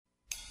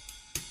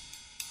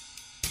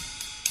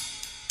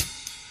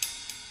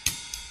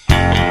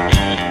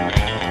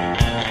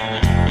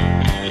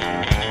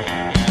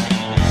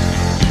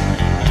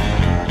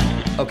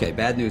Okay,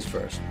 bad news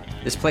first.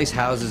 This place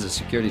houses a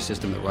security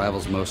system that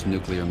rivals most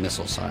nuclear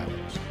missile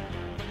silos.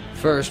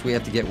 First, we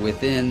have to get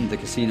within the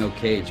casino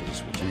cages,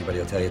 which anybody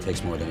will tell you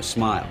takes more than a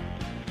smile.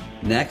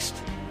 Next,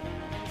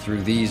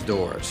 through these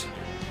doors,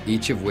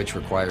 each of which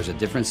requires a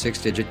different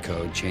 6-digit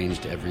code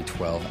changed every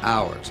 12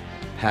 hours.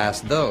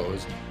 Past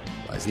those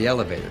lies the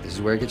elevator. This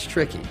is where it gets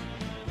tricky.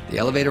 The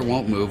elevator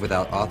won't move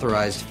without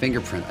authorized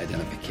fingerprint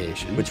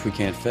identification, which we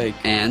can't fake,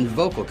 and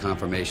vocal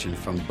confirmation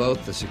from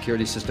both the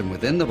security system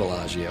within the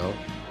Bellagio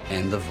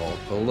and the vault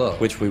below,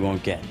 which we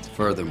won't get.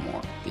 Furthermore,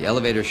 the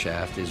elevator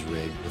shaft is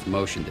rigged with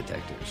motion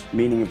detectors.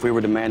 Meaning if we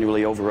were to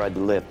manually override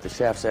the lift, the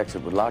shaft's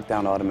exit would lock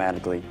down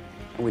automatically,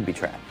 and we'd be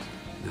trapped.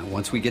 Now,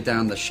 once we get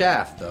down the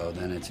shaft, though,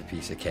 then it's a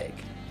piece of cake.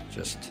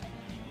 Just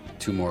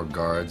 2 more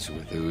guards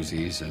with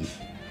Uzis and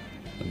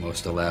the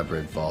most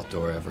elaborate vault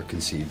door ever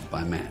conceived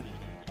by man.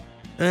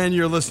 And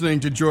you're listening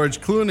to George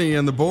Clooney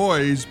and the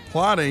boys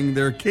plotting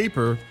their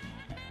caper.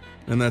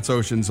 And that's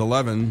Ocean's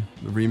 11,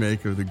 the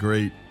remake of the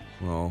great,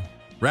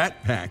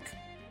 Rat Pack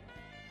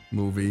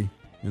movie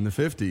in the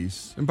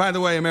 50s. And by the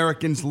way,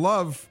 Americans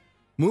love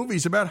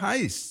movies about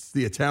heists.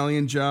 The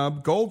Italian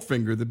Job,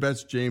 Goldfinger, the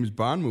best James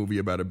Bond movie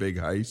about a big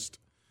heist.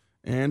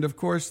 And, of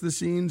course, the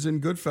scenes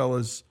in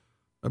Goodfellas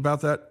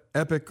about that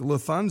epic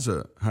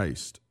Lufthansa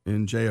heist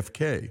in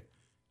JFK.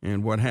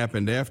 And what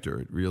happened after.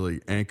 It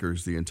really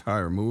anchors the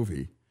entire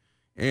movie.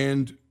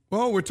 And,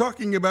 we're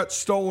talking about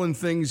stolen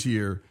things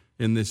here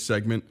in this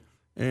segment.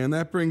 And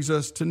that brings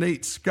us to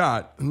Nate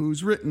Scott,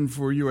 who's written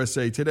for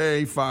USA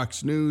Today,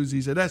 Fox News.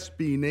 He's at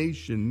SB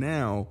Nation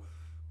now.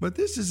 But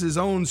this is his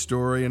own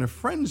story and a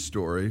friend's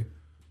story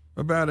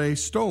about a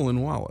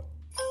stolen wallet.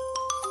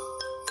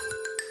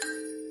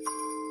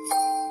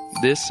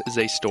 This is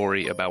a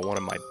story about one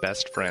of my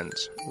best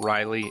friends,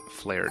 Riley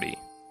Flaherty.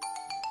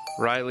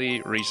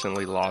 Riley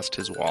recently lost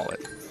his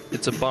wallet.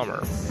 It's a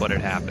bummer, but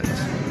it happens.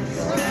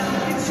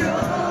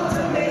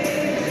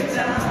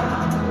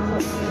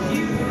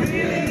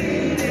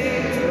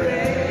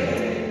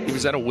 He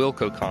was at a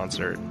Wilco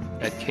concert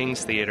at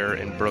King's Theater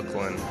in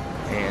Brooklyn,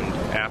 and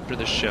after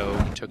the show,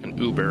 he took an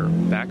Uber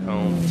back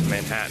home to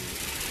Manhattan.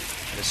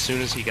 And as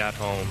soon as he got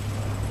home,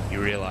 he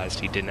realized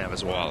he didn't have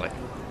his wallet.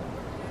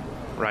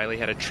 Riley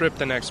had a trip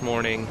the next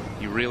morning.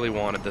 He really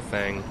wanted the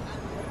thing.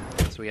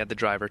 So he had the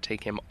driver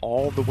take him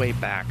all the way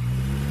back.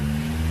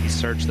 He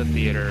searched the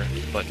theater,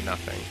 but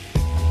nothing.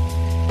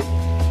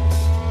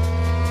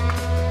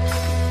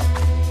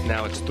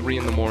 Now it's 3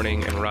 in the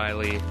morning, and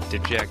Riley,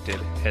 dejected,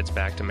 heads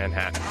back to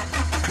Manhattan.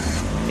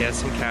 He has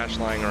some cash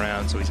lying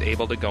around, so he's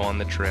able to go on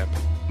the trip.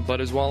 But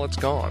his wallet's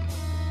gone.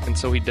 And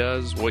so he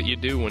does what you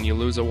do when you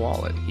lose a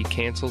wallet. He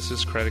cancels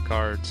his credit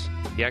cards.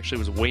 He actually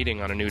was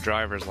waiting on a new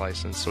driver's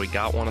license, so he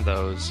got one of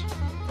those,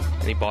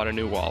 and he bought a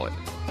new wallet.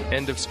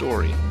 End of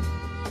story.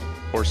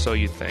 Or so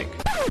you think.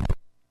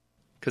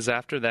 Because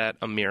after that,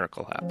 a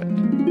miracle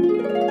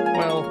happened.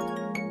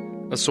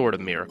 Well, a sort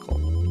of miracle.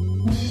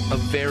 A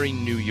very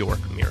New York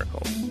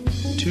miracle.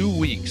 2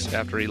 weeks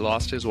after he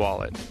lost his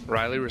wallet,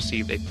 Riley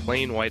received a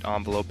plain white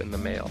envelope in the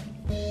mail.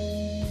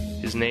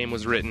 His name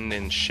was written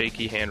in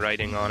shaky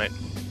handwriting on it,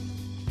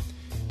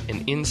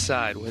 and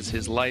inside was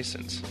his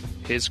license,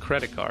 his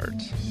credit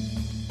cards,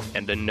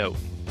 and a note.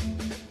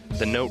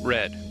 The note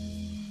read,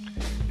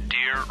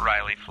 "Dear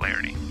Riley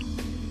Flaherty,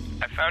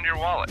 I found your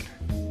wallet,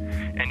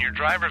 and your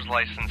driver's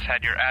license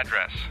had your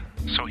address,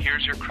 so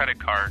here's your credit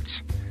cards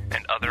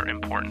and other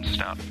important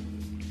stuff.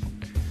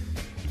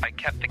 I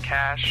kept the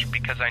cash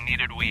because I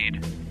needed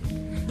weed,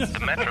 the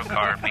Metro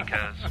card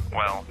because,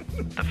 well,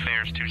 the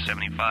fare's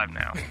 $2.75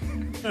 now,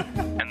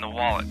 and the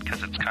wallet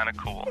because it's kind of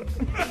cool.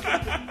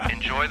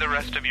 Enjoy the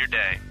rest of your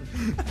day.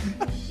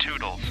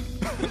 Toodles.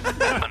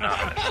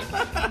 Anonymous."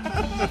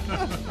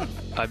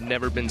 I've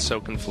never been so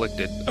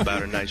conflicted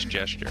about a nice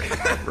gesture,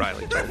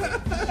 Riley told me.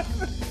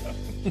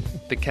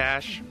 The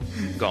cash,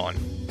 gone.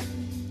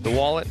 The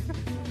wallet,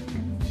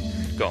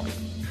 gone.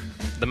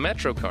 The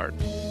Metro card,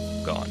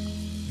 gone.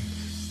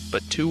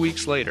 But 2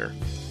 weeks later,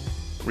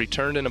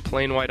 returned in a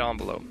plain white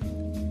envelope,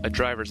 a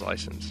driver's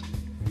license,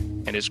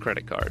 and his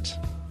credit cards.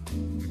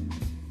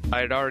 I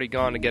had already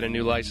gone to get a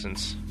new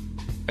license,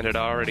 and had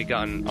already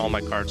gotten all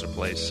my cards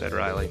replaced, said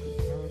Riley.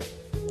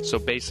 So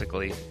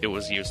basically, it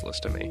was useless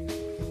to me.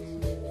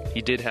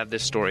 He did have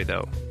this story,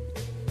 though,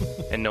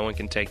 and no one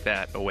can take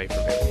that away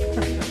from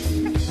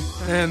him.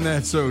 And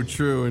that's so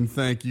true, and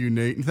thank you,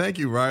 Nate. And thank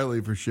you,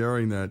 Riley, for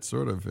sharing that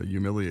sort of a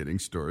humiliating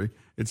story.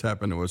 It's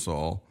happened to us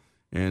all.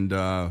 And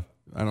I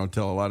don't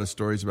tell a lot of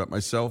stories about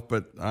myself,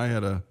 but I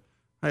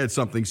had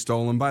something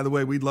stolen. By the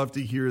way, we'd love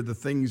to hear the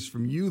things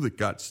from you that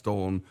got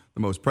stolen, the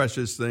most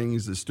precious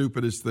things, the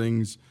stupidest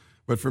things.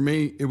 But for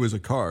me, it was a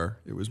car.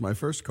 It was my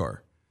first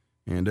car.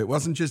 And it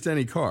wasn't just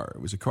any car.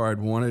 It was a car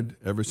I'd wanted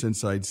ever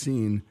since I'd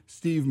seen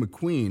Steve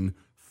McQueen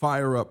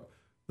fire up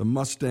the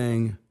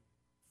Mustang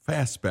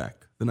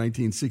Fastback, the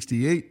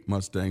 1968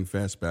 Mustang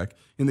Fastback,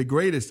 in the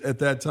greatest, at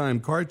that time,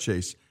 car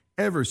chase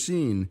ever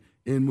seen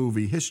in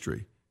movie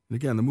history. And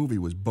again, the movie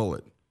was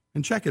Bullet.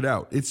 And check it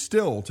out. It's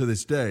still, to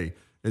this day,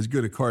 as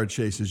good a car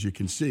chase as you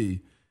can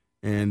see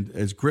and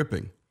as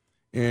gripping.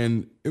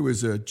 And it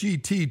was a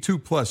GT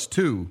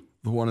 2+2,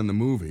 the one in the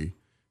movie.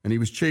 And he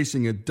was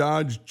chasing a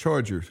Dodge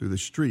Charger through the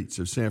streets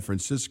of San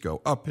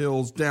Francisco, up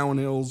hills, down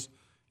hills.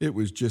 It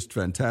was just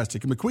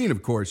fantastic. And McQueen,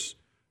 of course,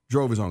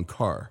 drove his own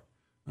car.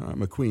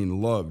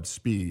 McQueen loved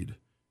speed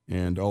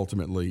and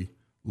ultimately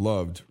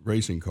loved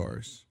racing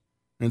cars.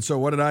 And so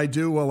what did I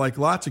do? Well, like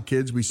lots of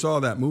kids, we saw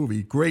that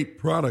movie. Great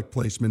product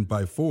placement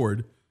by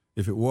Ford,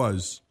 if it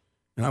was.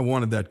 And I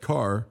wanted that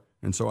car.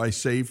 And so I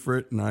saved for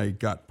it, and I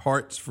got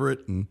parts for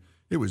it. And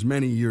it was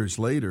many years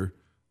later,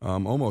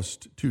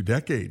 almost 2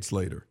 decades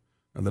later,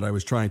 that I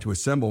was trying to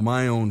assemble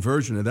my own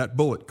version of that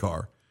Bullitt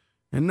car.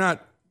 And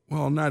not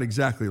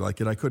exactly like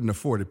it. I couldn't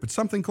afford it, but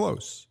something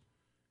close.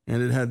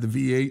 And it had the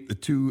V8, the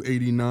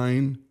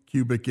 289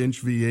 cubic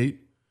inch V8.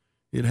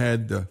 It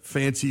had the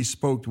fancy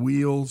spoked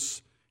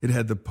wheels. It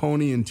had the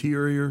pony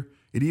interior.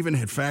 It even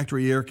had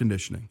factory air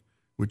conditioning,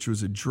 which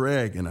was a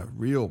drag and a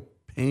real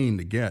pain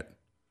to get.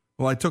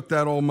 Well, I took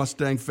that old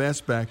Mustang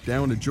Fastback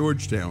down to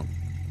Georgetown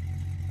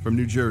from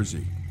New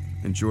Jersey.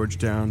 And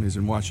Georgetown is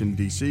in Washington,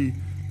 D.C.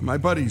 And my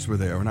buddies were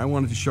there, and I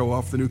wanted to show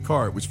off the new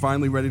car. It was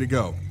finally ready to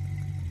go.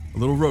 A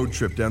little road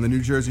trip down the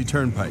New Jersey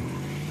Turnpike,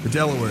 the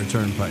Delaware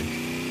Turnpike,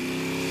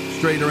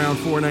 straight around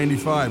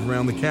 495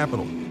 around the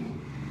Capitol,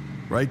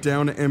 right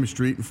down to M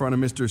Street in front of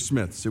Mr.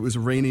 Smith's. It was a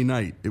rainy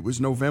night. It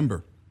was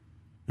November,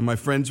 and my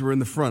friends were in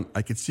the front.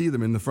 I could see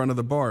them in the front of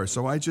the bar,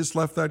 so I just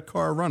left that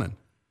car running.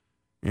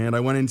 And I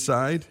went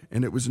inside,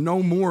 and it was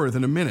no more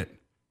than a minute,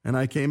 and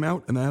I came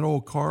out, and that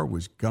old car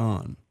was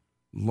gone,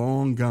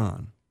 long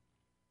gone.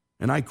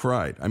 And I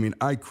cried.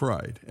 I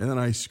cried. And then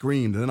I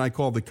screamed. And then I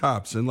called the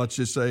cops. And let's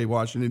just say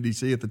Washington,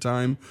 D.C. at the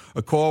time,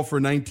 a call for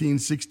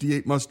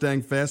 1968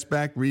 Mustang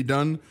Fastback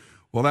redone.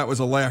 Well, that was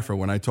a laugher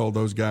when I told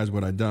those guys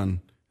what I'd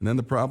done. And then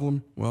the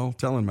problem? Well,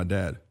 telling my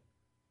dad.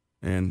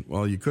 And,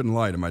 well, you couldn't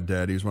lie to my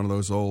dad. He was one of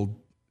those old,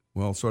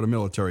 well, sort of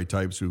military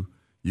types who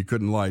you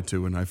couldn't lie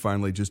to. And I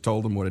finally just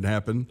told him what had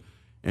happened.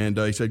 And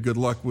he said, good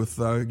luck with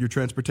your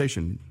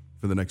transportation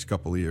for the next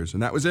couple of years.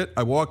 And that was it.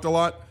 I walked a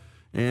lot.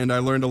 And I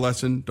learned a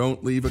lesson.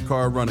 Don't leave a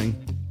car running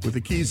with the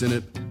keys in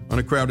it on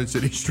a crowded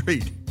city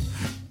street.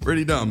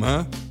 Pretty dumb,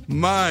 huh?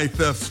 My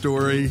theft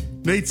story,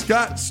 Nate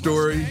Scott's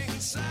story,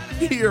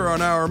 here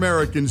on Our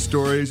American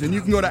Stories. And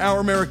you can go to Our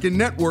American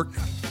Network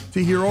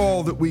to hear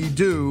all that we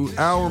do,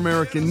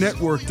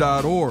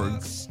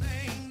 ouramericannetwork.org.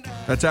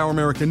 That's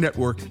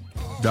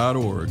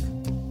ouramericannetwork.org.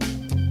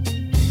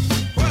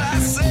 What I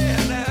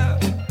said now,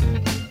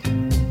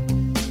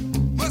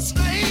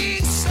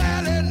 Mustang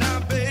Sally now,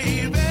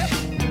 baby.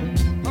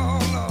 Oh,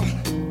 no.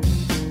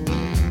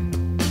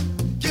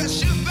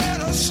 Guess you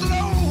better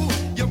slow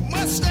your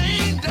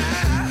Mustang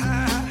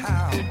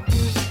down.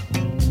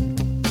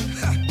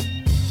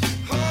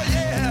 Oh,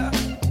 yeah.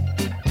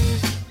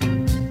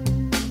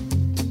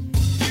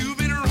 You've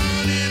been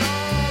running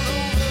all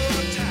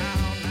over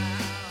town now.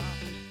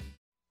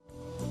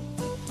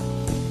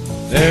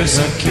 There's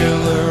a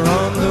killer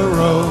on the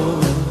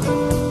road.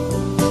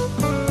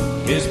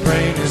 His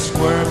brain is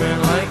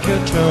squirming like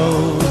a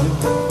toad.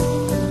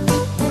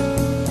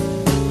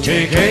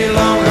 Take a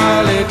long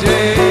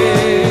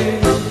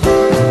holiday.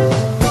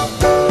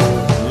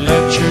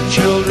 Let your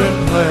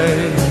children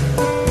play.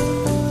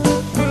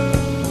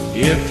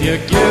 If you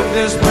give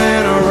this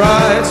man a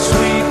ride,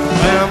 sweet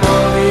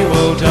family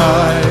will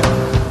die.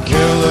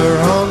 Killer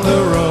on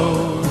the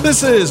road.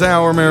 This is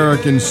Our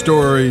American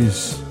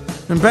Stories.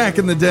 And back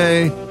in the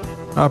day,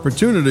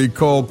 opportunity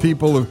called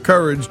people of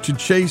courage to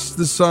chase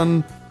the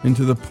sun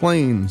into the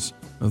plains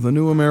of the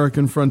new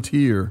American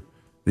frontier.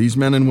 These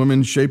men and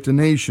women shaped a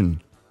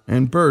nation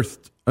and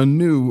birthed a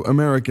new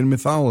American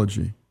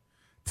mythology.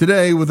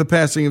 Today, with the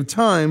passing of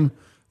time,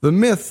 the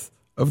myth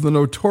of the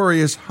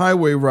notorious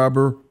highway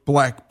robber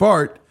Black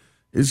Bart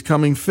is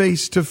coming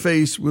face to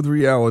face with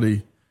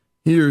reality.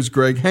 Here's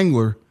Greg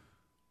Hengler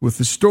with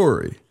the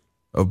story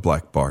of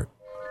Black Bart.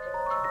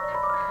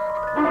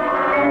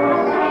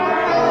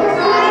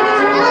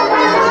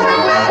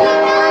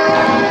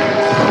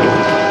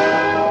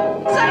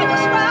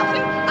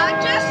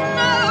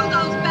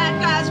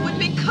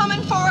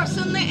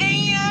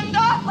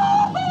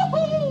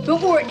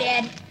 Don't worry,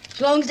 Dad.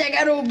 As long as I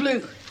got old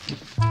Blue.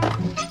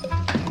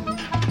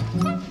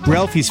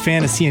 Ralphie's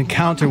fantasy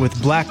encounter with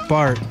Black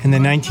Bart in the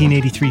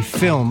 1983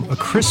 film A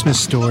Christmas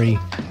Story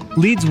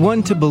leads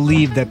one to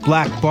believe that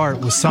Black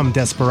Bart was some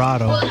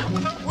desperado.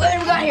 What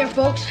have we got here,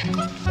 folks?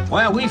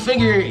 Well, we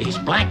figure he's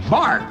Black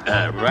Bart,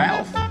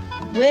 Ralph.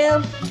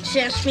 Well, it's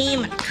just me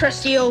and my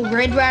trusty old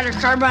Red Ryder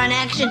Carbine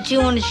Action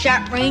 200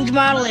 shot range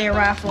model air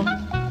rifle.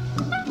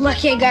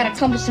 Lucky I got a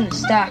compass in the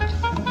stock.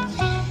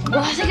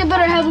 Well, I think I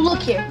better have a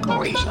look here.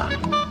 Boy, son.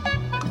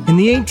 In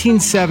the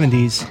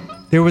 1870s,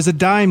 there was a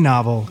dime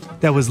novel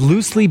that was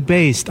loosely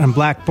based on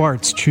Black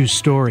Bart's true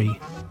story.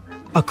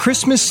 A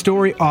Christmas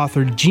Story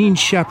author, Gene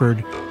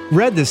Shepard,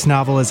 read this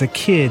novel as a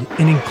kid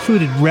and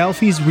included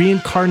Ralphie's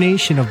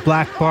reincarnation of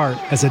Black Bart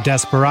as a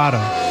desperado.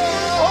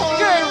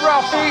 Okay,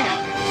 Ralphie,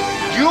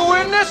 you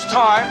win this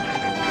time,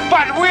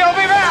 but we'll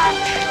be back.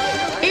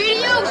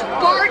 Adios,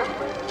 Bart.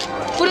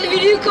 But if you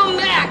do come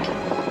back,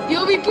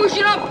 You'll be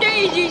pushing up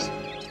daisies.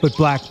 But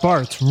Black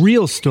Bart's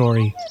real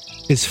story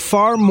is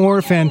far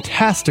more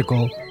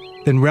fantastical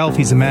than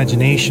Ralphie's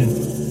imagination.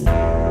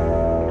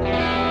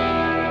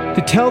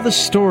 To tell the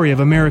story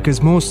of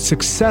America's most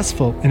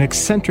successful and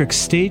eccentric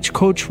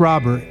stagecoach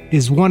robber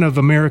is one of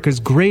America's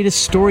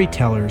greatest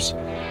storytellers,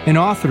 an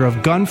author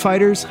of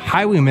Gunfighters,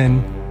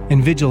 Highwaymen,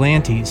 and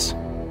Vigilantes.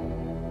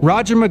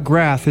 Roger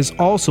McGrath is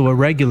also a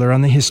regular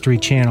on the History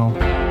Channel.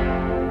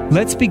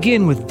 Let's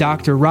begin with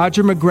Dr.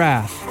 Roger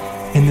McGrath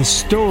and the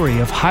story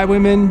of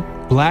Highwayman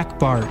Black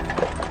Bart.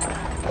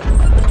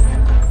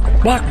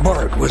 Black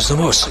Bart was the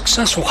most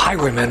successful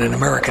highwayman in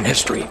American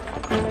history.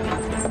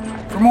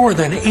 For more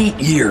than 8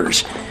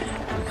 years,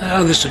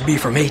 this would be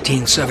from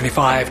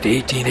 1875 to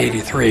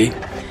 1883,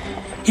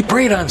 he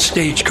preyed on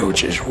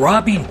stagecoaches,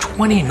 robbing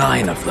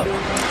 29 of them.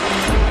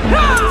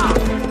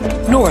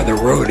 No other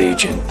road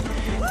agent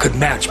could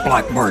match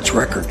Black Bart's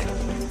record.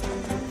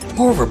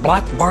 Moreover,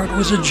 Black Bart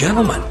was a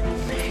gentleman.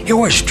 He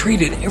always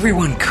treated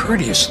everyone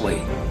courteously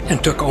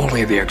and took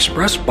only the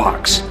express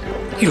box.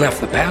 He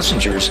left the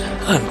passengers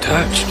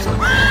untouched.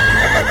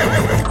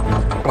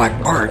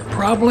 Black Bart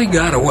probably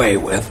got away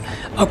with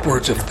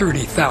upwards of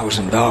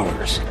 $30,000.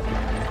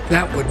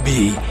 That would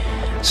be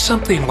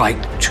something like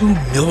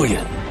 $2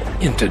 million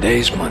in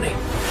today's money.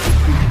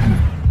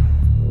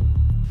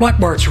 Black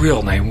Bart's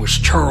real name was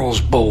Charles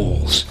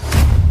Bowles.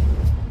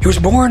 He was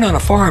born on a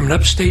farm in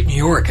upstate New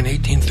York in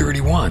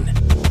 1831.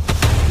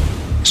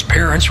 His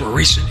parents were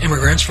recent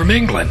immigrants from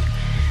England.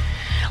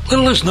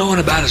 Little is known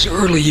about his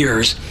early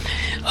years,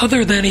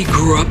 other than he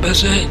grew up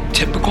as a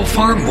typical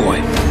farm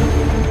boy.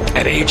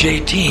 At age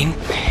 18,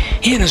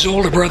 he and his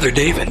older brother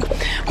David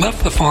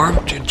left the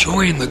farm to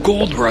join the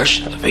gold rush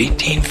of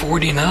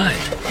 1849.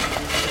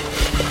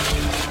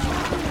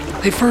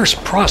 They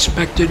first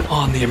prospected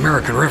on the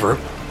American River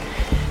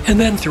and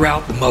then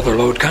throughout the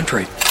Motherlode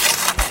country.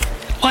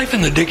 Life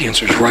in the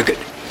diggings was rugged,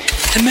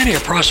 and many a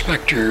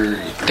prospector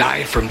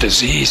died from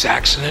disease,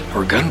 accident,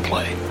 or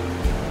gunplay.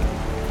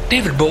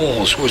 David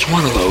Bowles was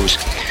one of those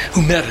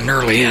who met an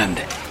early end.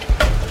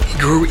 He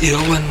grew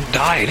ill and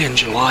died in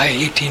July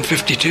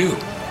 1852.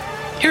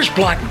 Here's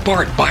Black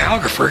Bart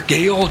biographer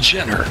Gail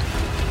Jenner.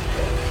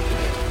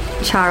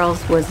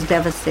 Charles was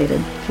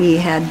devastated. He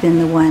had been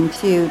the one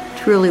to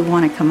truly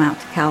want to come out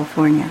to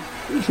California.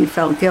 He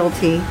felt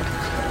guilty.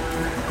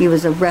 He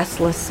was a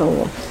restless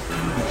soul.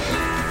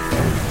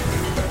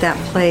 That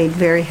played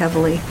very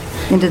heavily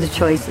into the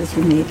choices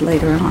he made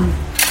later on.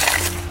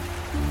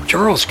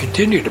 Charles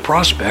continued to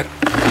prospect,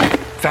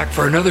 in fact,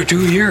 for another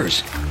 2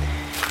 years.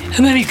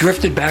 And then he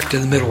drifted back to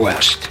the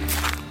Midwest.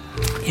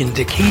 In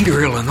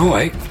Decatur,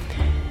 Illinois,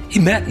 he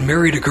met and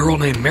married a girl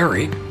named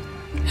Mary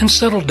and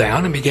settled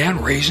down and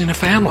began raising a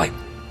family.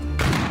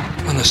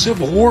 When the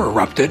Civil War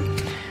erupted,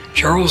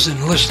 Charles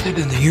enlisted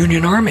in the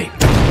Union Army.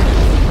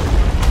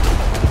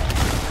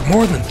 For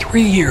more than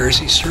 3 years,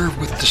 he served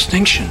with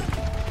distinction.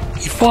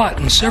 He fought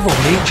in several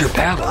major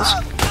battles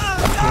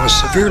and was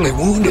severely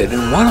wounded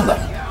in one of them,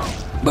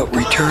 but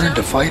returned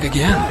to fight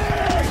again.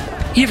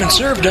 He even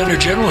served under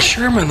General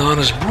Sherman on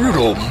his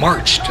brutal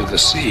march to the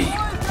sea.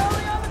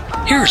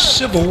 Here's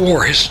Civil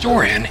War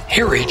historian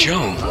Harry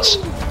Jones.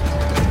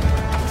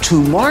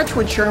 To march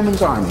with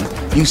Sherman's army,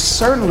 you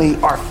certainly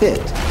are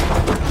fit.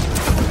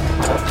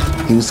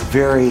 He was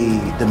very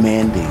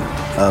demanding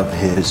of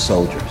his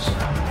soldiers.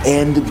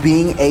 And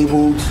being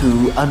able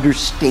to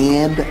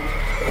understand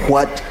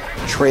what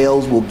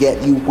trails will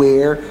get you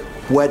where,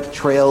 what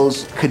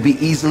trails could be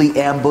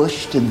easily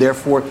ambushed, and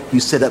therefore you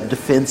set up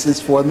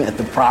defenses for them at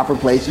the proper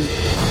places,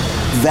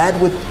 that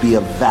would be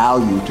of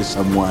value to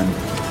someone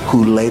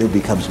who later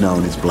becomes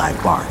known as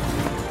Black Bart.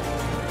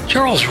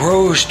 Charles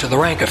rose to the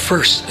rank of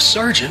first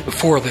sergeant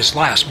before this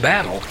last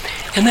battle,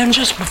 and then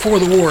just before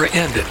the war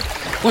ended,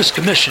 was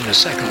commissioned as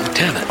second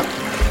lieutenant.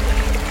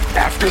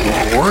 After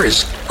the war,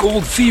 his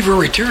gold fever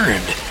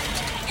returned.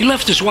 He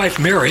left his wife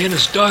Mary and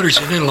his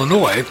daughters in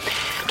Illinois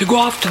to go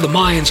off to the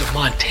mines of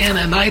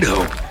Montana and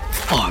Idaho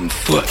on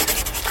foot.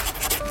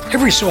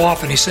 Every so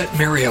often he sent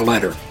Mary a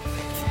letter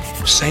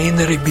saying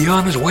that he'd be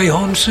on his way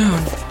home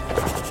soon.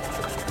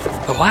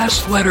 The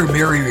last letter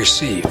Mary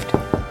received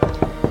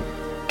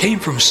came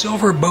from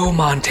Silver Bow,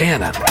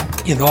 Montana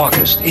in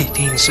August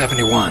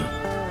 1871.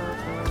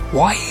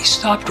 Why he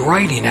stopped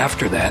writing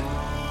after that,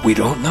 we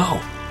don't know.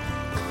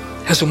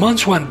 As the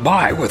months went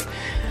by with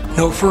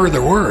no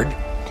further word,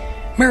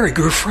 Mary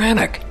grew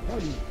frantic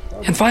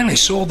and finally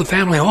sold the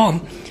family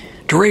home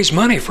to raise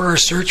money for her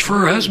search for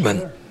her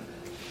husband.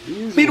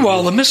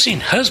 Meanwhile, the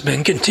missing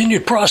husband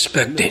continued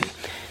prospecting,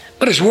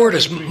 but as word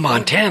of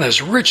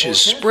Montana's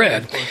riches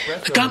spread,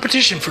 the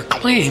competition for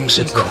claims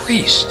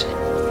increased.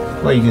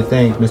 Well, you could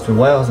thank Mr.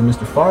 Wells and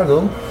Mr.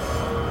 Fargo.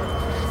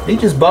 They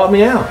just bought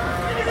me out.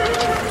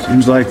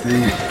 Seems like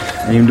they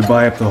aim to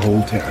buy up the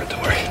whole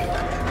territory.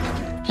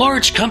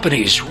 Large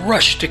companies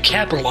rushed to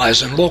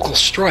capitalize on local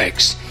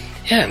strikes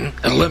and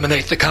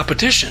eliminate the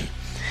competition.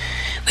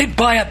 They'd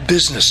buy up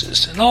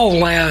businesses and all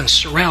land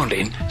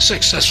surrounding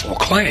successful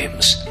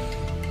claims.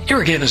 Here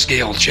again is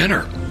Gail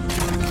Jenner.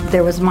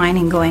 There was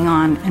mining going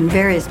on in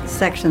various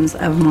sections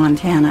of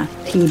Montana.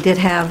 He did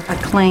have a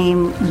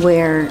claim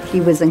where he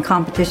was in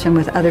competition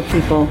with other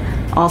people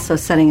also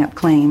setting up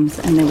claims,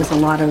 and there was a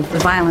lot of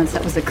violence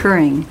that was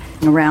occurring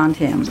around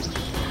him.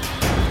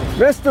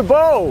 Mr.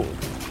 Bowles!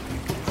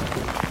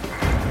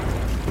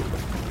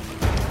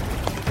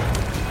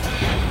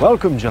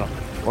 Welcome, gentlemen.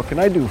 What can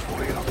I do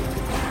for you?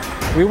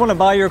 We want to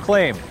buy your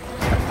claim.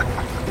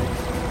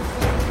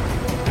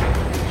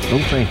 No,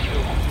 thank you.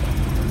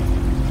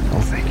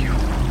 No, thank you.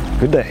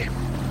 Good day.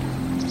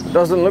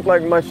 Doesn't look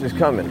like much is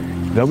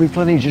coming. There'll be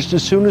plenty just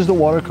as soon as the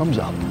water comes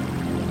up.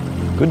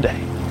 Good day.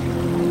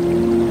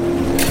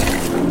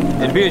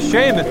 It'd be a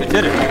shame if it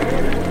didn't.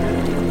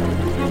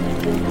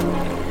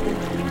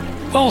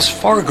 Wells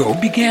Fargo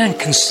began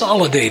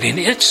consolidating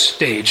its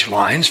stage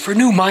lines for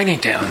new mining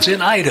towns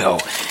in Idaho,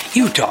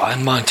 Utah,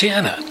 and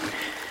Montana.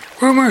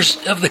 Rumors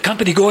of the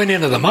company going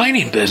into the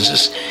mining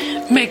business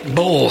make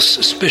Bowles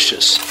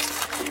suspicious.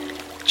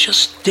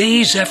 Just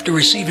days after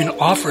receiving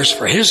offers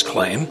for his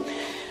claim,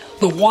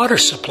 the water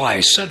supply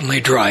suddenly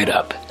dried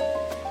up.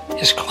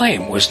 His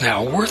claim was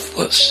now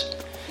worthless.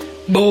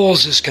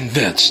 Bowles is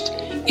convinced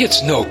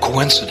it's no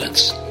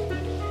coincidence.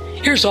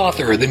 Here's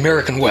author of The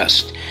American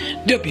West,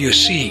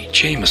 W.C.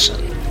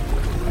 Jameson.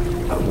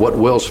 What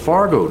Wells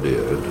Fargo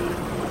did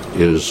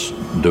is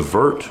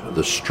divert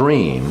the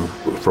stream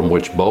from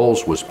which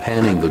Bowles was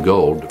panning the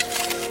gold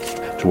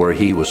to where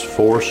he was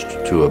forced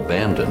to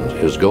abandon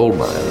his gold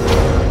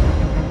mine.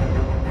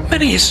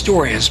 Many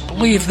historians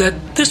believe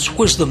that this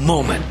was the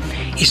moment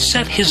he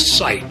set his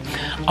sight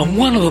on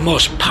one of the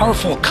most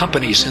powerful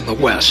companies in the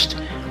West,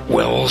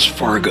 Wells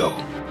Fargo,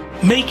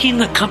 making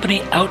the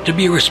company out to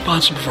be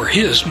responsible for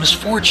his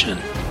misfortune.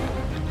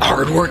 A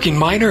hard-working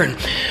miner and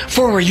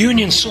former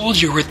Union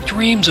soldier with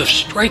dreams of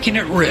striking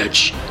it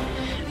rich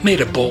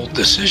made a bold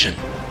decision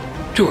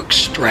to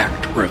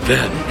extract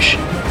revenge.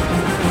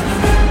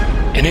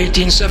 In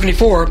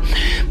 1874,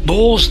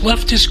 Bowles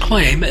left his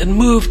claim and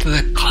moved to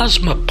the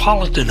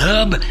cosmopolitan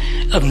hub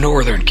of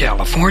Northern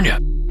California.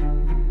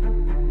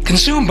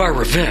 Consumed by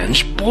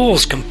revenge,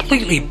 Bowles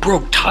completely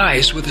broke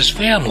ties with his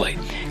family,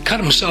 cut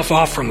himself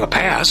off from the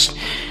past,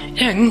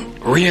 and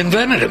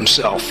reinvented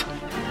himself.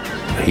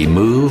 He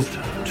moved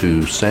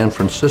to San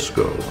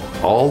Francisco,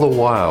 all the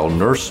while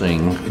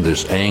nursing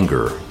this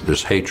anger,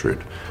 this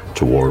hatred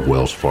toward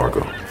Wells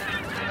Fargo.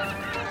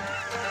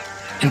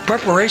 In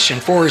preparation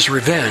for his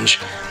revenge,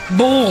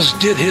 Bowles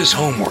did his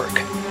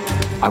homework.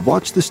 I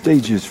watched the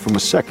stages from a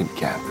second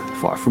camp,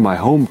 far from my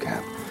home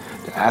camp,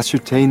 to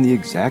ascertain the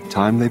exact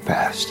time they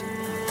passed.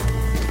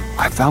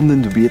 I found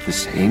them to be at the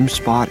same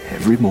spot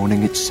every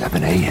morning at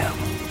 7 a.m.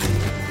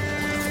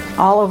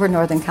 All over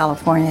Northern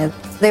California,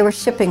 they were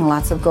shipping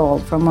lots of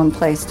gold from one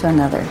place to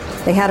another.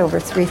 They had over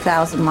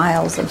 3,000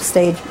 miles of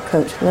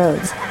stagecoach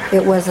roads.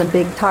 It was a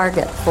big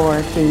target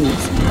for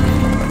thieves.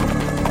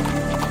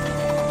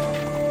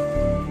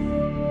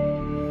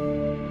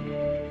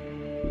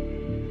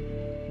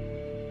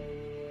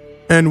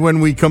 And when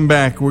we come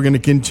back, we're going to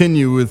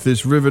continue with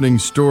this riveting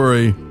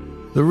story,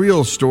 the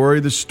real story,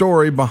 the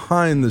story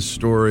behind the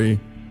story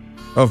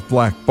of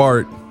Black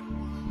Bart.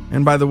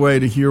 And by the way,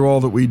 to hear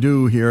all that we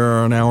do here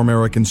on Our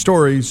American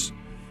Stories,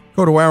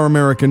 go to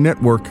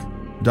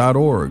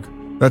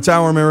ouramericannetwork.org. That's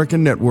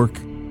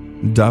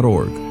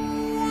ouramericannetwork.org.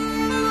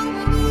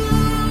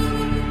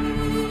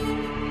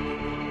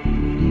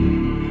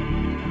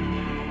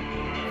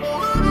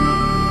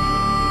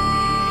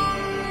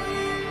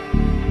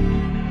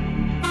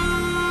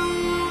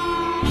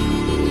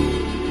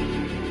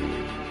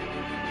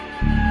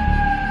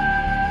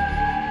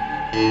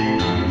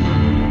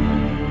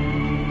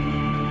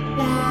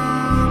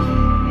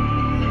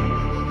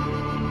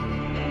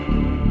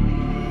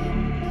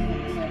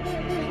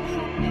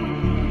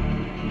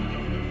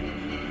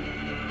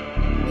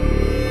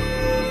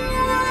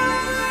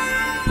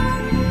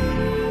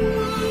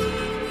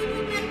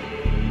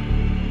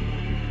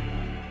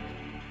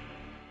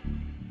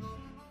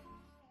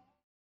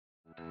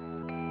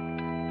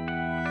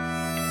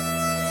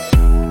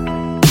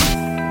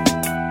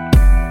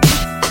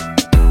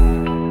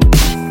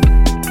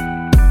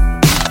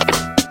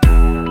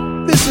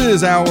 This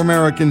is Our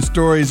American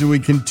Stories, and we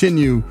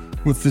continue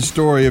with the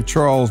story of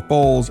Charles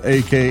Bowles,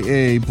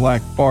 a.k.a.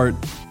 Black Bart.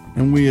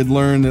 And we had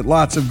learned that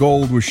lots of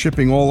gold was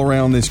shipping all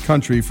around this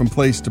country from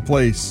place to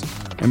place.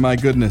 And my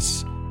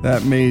goodness,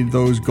 that made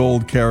those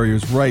gold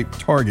carriers ripe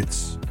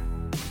targets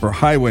for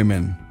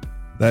highwaymen,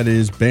 that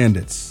is,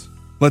 bandits.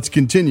 Let's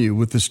continue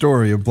with the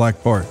story of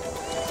Black Bart.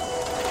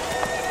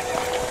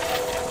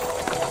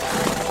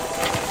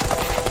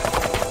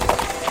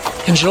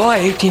 In July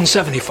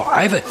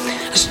 1875, a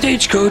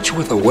stagecoach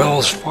with a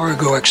Wells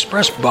Fargo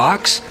Express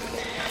box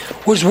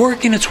was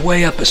working its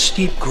way up a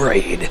steep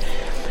grade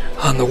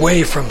on the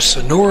way from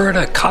Sonora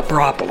to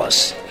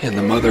Copperopolis in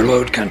the Mother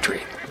Lode country.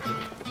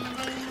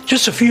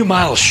 Just a few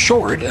miles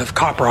short of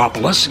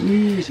Copperopolis,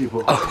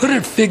 a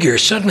hooded figure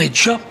suddenly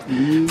jumped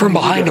from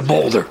behind a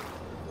boulder.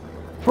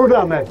 Throw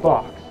down that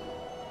box.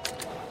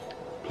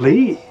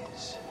 Please.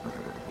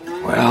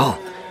 Well,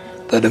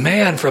 The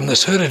demand from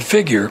this hooded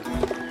figure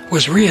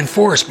was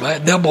reinforced by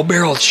a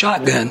double-barreled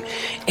shotgun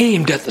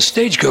aimed at the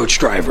stagecoach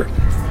driver.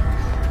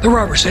 The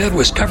robber's head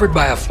was covered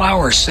by a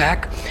flour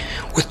sack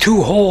with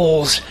 2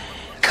 holes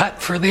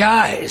cut for the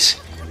eyes,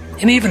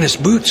 and even his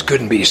boots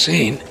couldn't be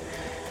seen.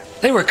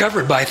 They were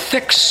covered by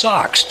thick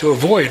socks to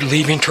avoid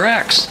leaving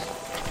tracks.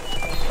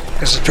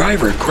 As the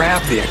driver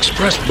grabbed the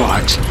express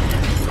box,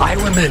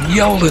 highwaymen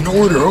yelled an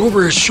order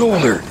over his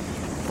shoulder.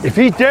 If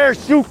he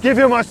dares shoot, give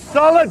him a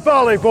solid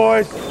volley,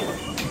 boys.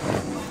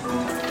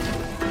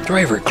 The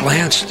driver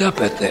glanced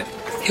up at the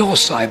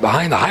hillside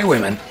behind the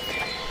highwayman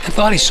and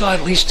thought he saw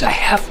at least a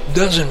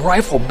half-dozen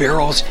rifle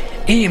barrels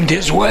aimed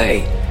his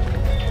way.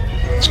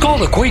 It's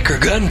called a Quaker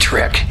gun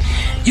trick.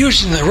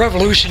 Used in the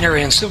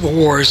Revolutionary and Civil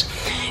Wars,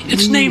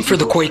 it's named for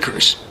the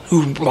Quakers,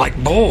 who,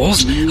 like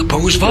Bowles,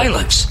 oppose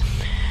violence.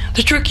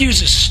 The trick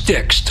uses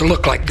sticks to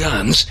look like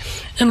guns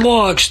and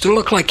logs to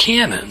look like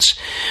cannons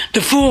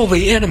to fool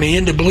the enemy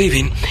into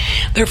believing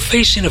they're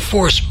facing a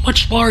force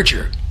much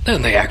larger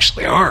than they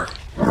actually are.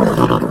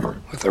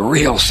 With a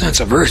real sense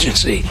of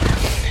urgency,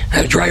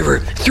 the driver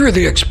threw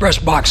the express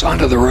box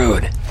onto the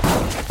road.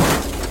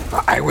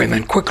 The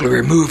highwayman quickly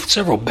removed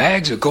several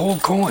bags of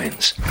gold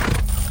coins.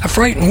 A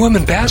frightened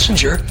woman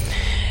passenger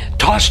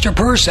tossed her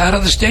purse out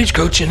of the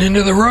stagecoach and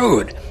into the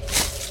road.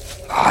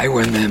 The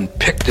highwayman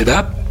picked it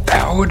up,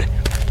 bowed,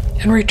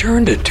 and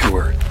returned it to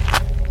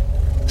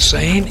her,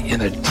 saying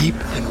in a deep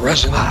and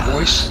resonant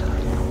voice,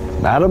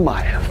 Madam,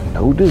 I have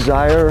no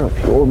desire of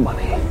your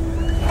money.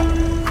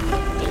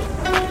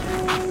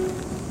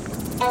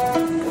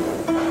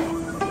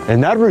 In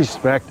that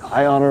respect,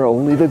 I honor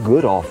only the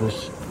good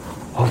office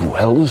of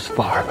Wells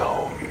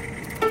Fargo.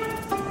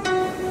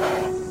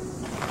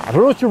 I don't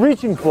know what you're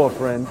reaching for,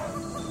 friend.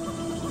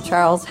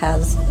 Charles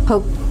has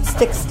poked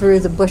sticks through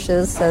the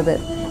bushes so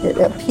that it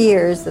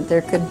appears that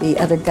there could be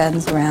other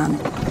guns around.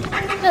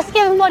 Just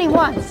give him what he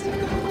wants.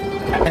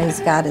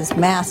 He's got his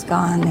mask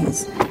on,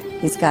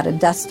 he's got a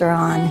duster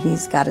on,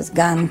 he's got his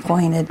gun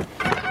pointed.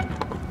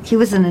 He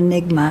was an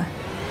enigma.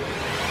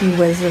 He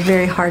was a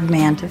very hard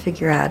man to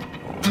figure out.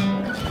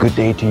 Good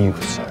day to you,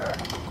 sir.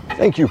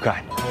 Thank you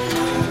kindly.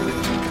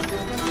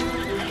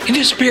 He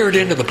disappeared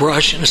into the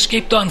brush and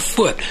escaped on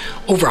foot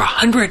over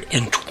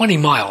 120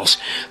 miles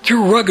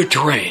through rugged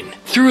terrain,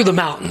 through the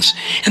mountains,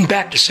 and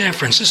back to San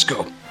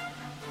Francisco.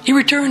 He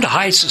returned to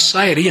high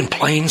society in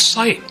plain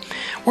sight,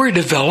 where he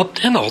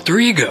developed an alter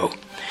ego.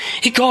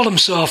 He called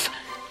himself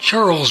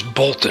Charles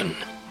Bolton.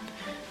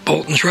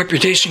 Bolton's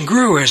reputation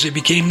grew as he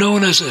became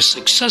known as a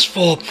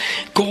successful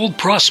gold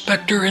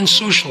prospector and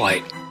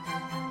socialite.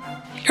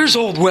 Here's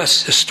Old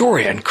West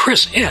historian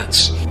Chris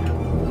Entz.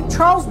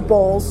 Charles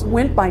Bowles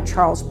went by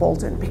Charles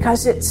Bolton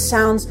because it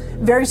sounds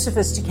very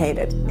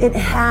sophisticated. It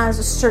has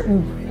a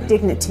certain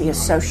dignity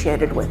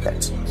associated with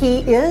it.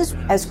 He is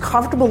as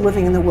comfortable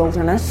living in the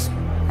wilderness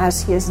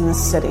as he is in the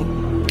city.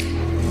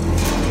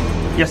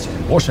 Yes, sir.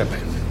 More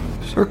champagne.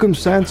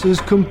 Circumstances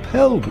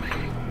compelled me.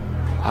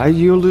 I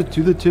yielded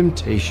to the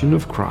temptation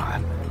of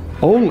crime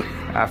only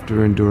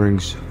after enduring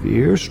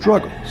severe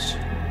struggles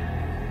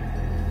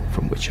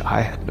from which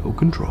I had no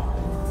control.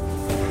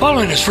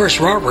 Following his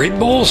first robbery,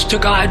 Bowles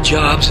took odd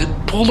jobs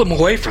that pulled him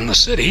away from the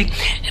city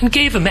and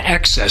gave him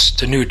access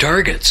to new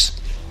targets.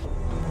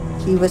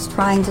 He was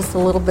trying just a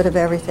little bit of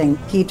everything.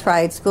 He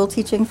tried school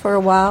teaching for a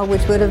while,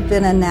 which would have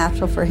been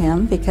unnatural for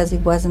him because he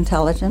was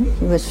intelligent,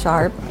 he was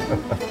sharp.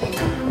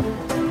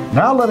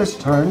 Now let us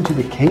turn to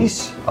the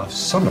case of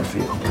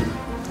Summerfield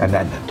and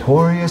that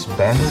notorious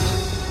bandit,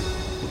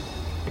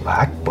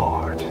 Black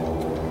Bart.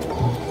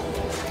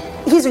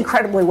 He's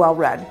incredibly well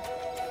read.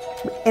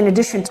 In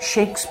addition to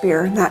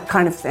Shakespeare and that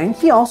kind of thing,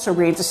 he also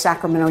reads the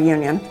Sacramento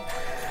Union.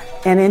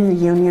 And in the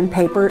Union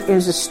paper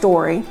is a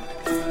story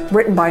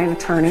written by an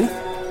attorney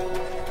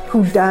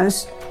who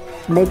does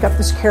make up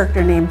this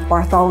character named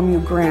Bartholomew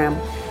Graham,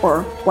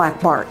 or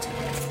Black Bart.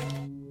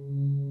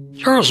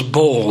 Charles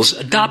Bowles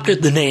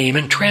adopted the name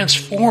and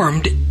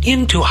transformed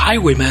into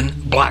highwayman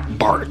Black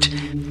Bart.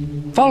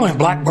 Following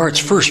Black Bart's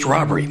first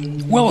robbery,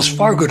 Wells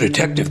Fargo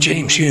detective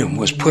James Hume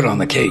was put on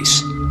the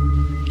case.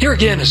 Here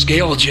again is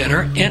Gail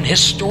Jenner and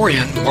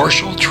historian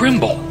Marshall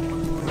Trimble.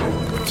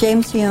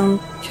 James Hume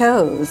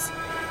chose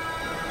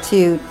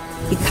to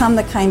become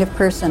the kind of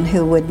person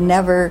who would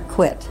never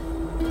quit.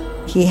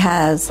 He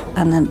has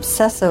an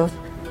obsessive,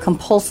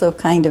 compulsive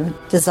kind of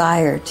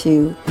desire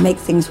to make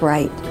things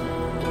right.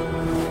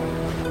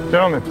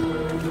 Gentlemen.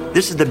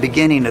 This is the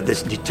beginning of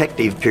this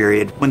detective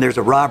period. When there's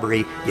a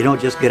robbery, you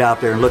don't just get out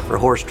there and look for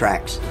horse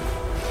tracks.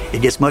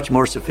 It gets much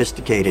more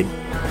sophisticated.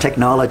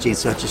 Technology and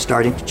such is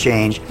starting to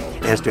change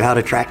as to how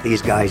to track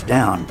these guys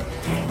down.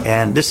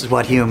 And this is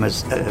what Hume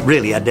is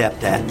really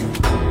adept at.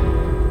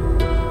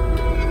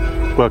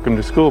 Welcome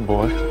to school,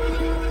 boy.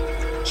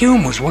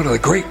 Hume was one of the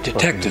great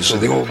detectives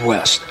of the Old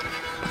West,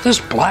 but this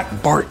Black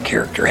Bart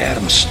character had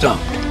him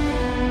stumped.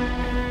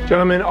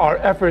 Gentlemen, our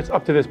efforts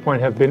up to this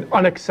point have been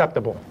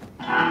unacceptable.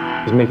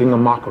 He's making a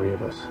mockery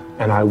of us,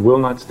 and I will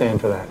not stand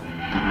for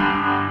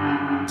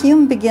that.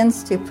 Hume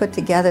begins to put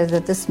together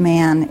that this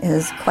man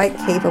is quite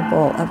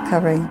capable of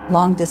covering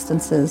long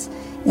distances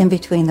in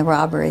between the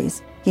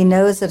robberies. He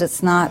knows that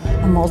it's not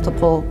a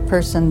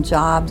multiple-person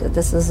job, that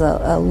this is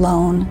a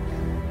lone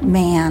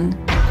man.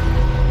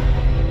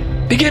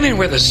 Beginning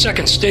with his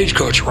second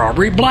stagecoach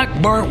robbery,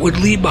 Black Bart would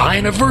leave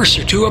behind a verse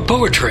or two of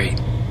poetry.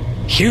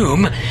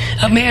 Hume,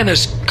 a man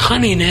as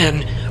cunning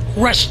and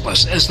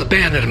restless as the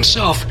bandit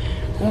himself,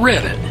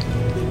 read it.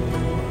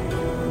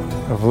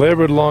 I've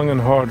labored long and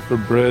hard for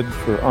bread,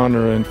 for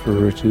honor, and for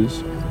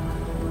riches.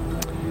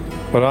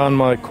 But on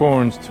my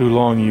corns too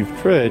long you've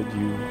tread,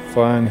 you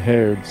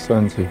fine-haired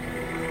sons of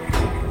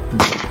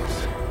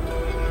bitches.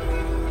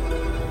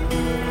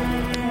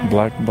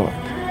 Black Bart.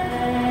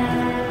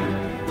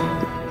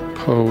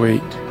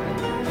 Poet.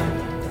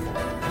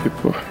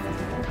 People.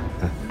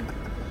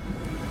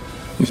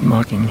 He's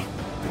mocking me.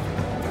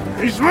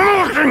 He's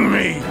mocking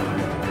me!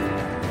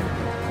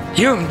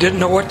 Hume didn't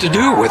know what to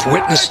do with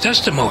witness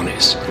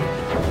testimonies.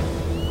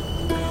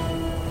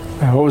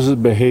 What was his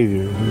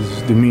behavior,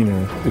 his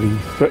demeanor? Did he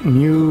threaten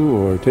you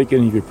or take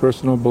any of your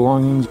personal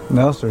belongings?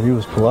 No, sir. He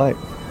was polite.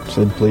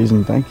 Said please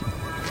and thank you.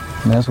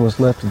 And that's what's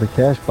left of the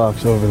cash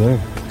box over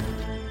there.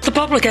 The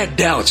public had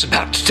doubts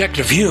about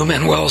Detective Hume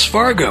and Wells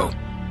Fargo.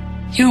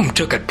 Hume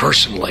took it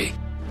personally.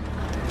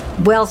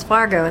 Wells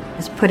Fargo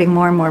is putting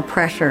more and more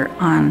pressure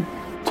on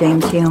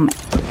James Hume.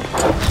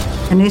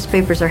 The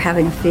newspapers are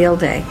having a field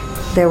day.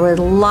 There were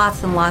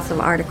lots and lots of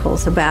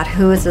articles about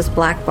who is this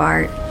Black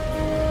Bart,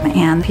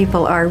 and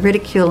people are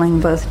ridiculing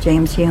both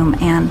James Hume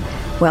and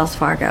Wells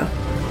Fargo.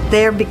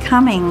 They're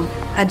becoming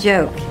a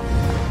joke,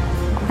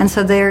 and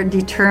so they're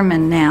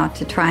determined now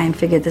to try and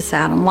figure this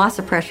out, and lots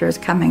of pressure is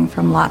coming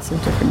from lots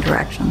of different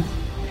directions.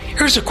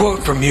 Here's a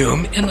quote from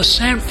Hume in the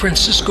San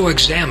Francisco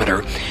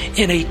Examiner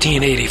in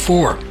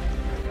 1884.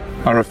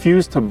 I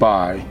refuse to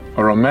buy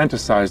a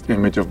romanticized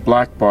image of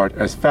Black Bart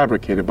as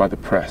fabricated by the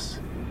press.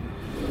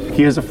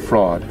 He is a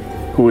fraud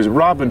who is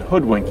Robin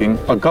hoodwinking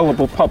a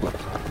gullible public.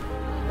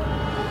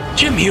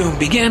 Jim Hume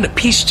began to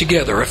piece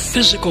together a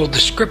physical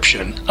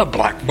description of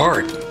Black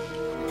Bart.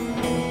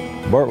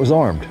 Bart was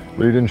armed,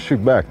 but he didn't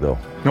shoot back, though.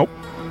 Nope.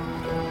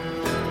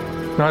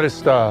 Not his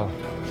style.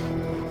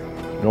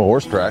 No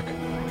horse track.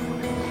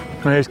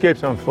 No, he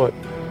escapes on foot.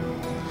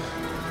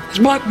 As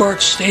Black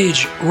Bart's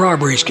stage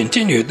robberies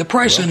continued, the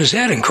price on his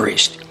head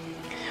increased.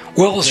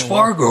 Wells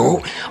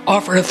Fargo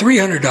offered a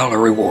 $300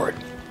 reward.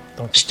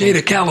 State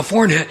of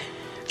California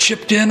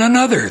chipped in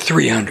another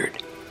 $300,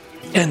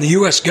 and the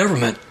U.S.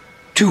 government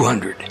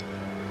 $200.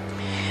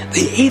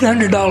 The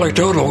 $800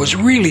 total was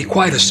really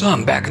quite a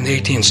sum back in the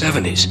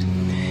 1870s,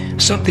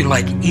 something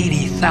like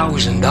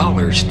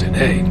 $80,000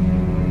 today.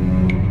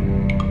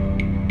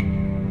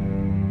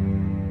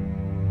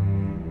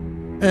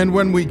 And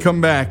when we come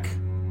back,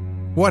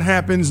 what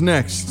happens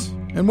next?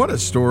 And what a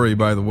story,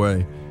 by the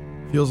way.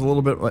 Feels a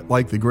little bit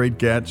like The Great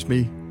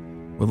Gatsby,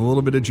 with a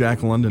little bit of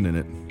Jack London in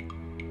it.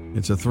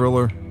 It's a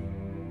thriller.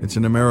 It's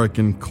an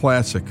American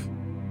classic.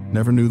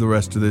 Never knew the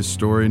rest of this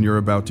story, and you're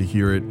about to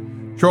hear it.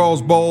 Charles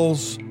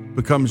Bowles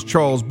becomes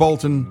Charles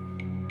Bolton.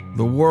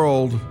 The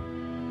world,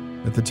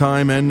 at the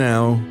time and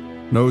now,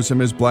 knows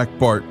him as Black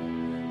Bart.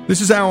 This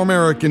is Our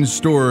American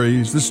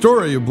Stories. The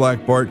story of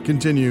Black Bart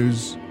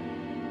continues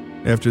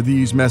after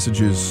these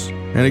messages.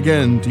 And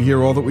again, to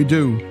hear all that we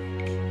do,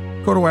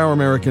 go to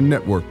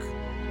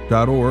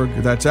OurAmericanNetwork.org.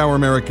 That's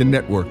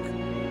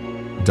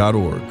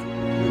OurAmericanNetwork.org.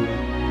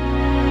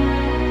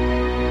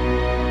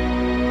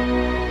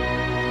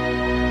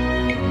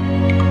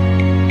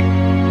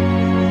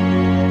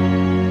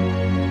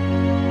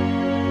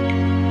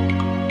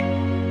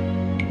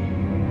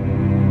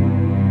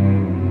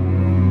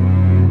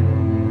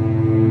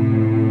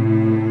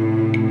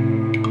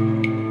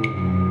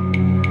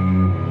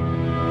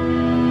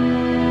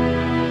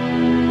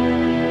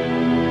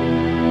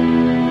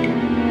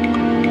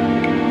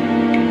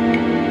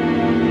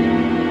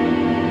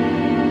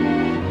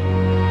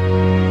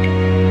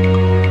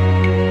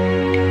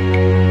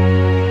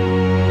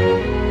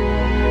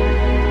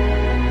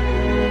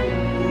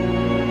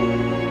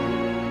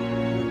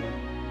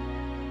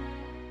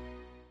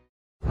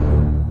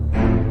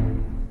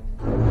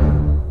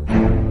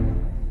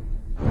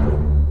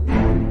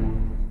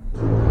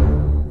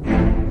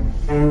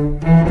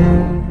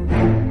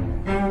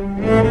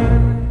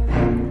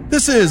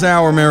 This is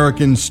Our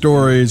American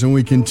Stories, and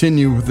we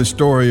continue with the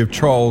story of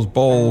Charles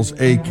Bowles,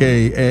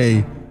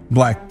 a.k.a.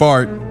 Black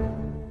Bart.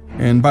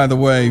 And by the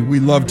way, we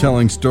love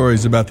telling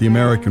stories about the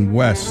American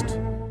West.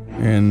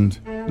 And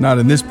not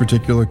in this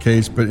particular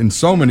case, but in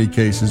so many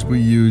cases, we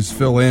use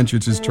Phil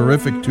Anschutz'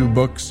 terrific 2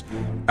 books,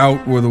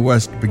 Out Where the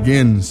West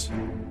Begins,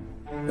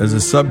 as a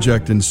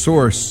subject and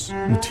source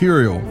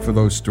material for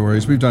those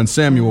stories. We've done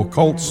Samuel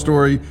Colt's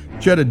story,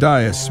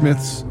 Jedediah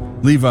Smith's,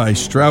 Levi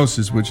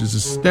Strauss's, which is a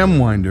stem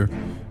winder,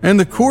 and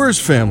the Coors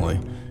family.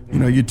 You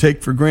know, you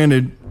take for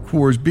granted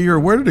Coors beer.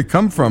 Where did it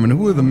come from, and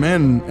who are the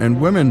men and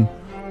women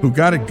who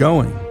got it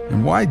going?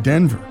 And why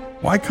Denver?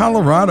 Why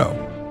Colorado?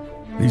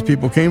 These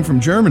people came from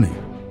Germany.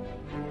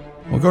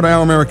 Well, go to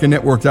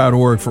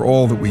OurAmericanNetwork.org for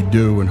all that we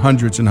do and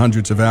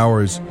hundreds of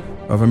hours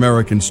of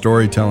American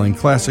storytelling,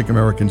 classic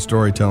American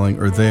storytelling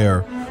are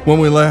there. When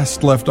we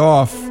last left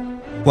off,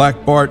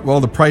 Black Bart, well,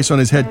 the price on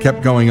his head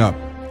kept going up.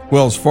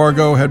 Wells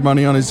Fargo had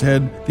money on his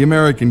head, the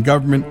American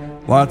government,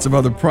 lots of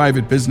other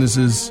private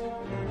businesses.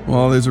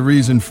 Well, there's a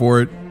reason for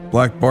it.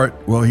 Black Bart,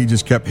 well, he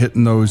just kept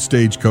hitting those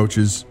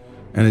stagecoaches,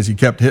 and as he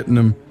kept hitting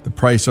them, the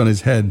price on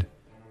his head,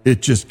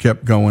 it just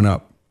kept going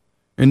up.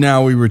 And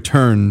now we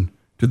return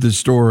to the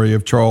story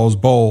of Charles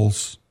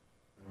Bowles,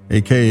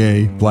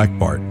 a.k.a. Black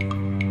Bart.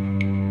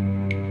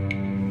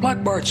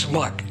 Black Bart's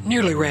luck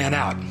nearly ran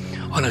out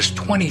on his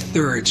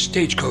 23rd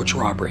stagecoach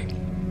robbery.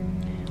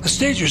 The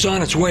stage was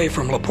on its way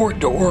from LaPorte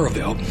to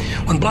Oroville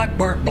when Black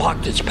Bart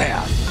blocked its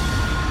path.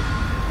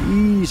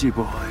 Easy,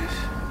 boys.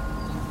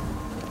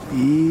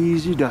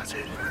 Easy does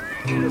it.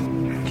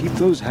 Keep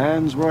those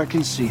hands where I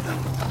can see them.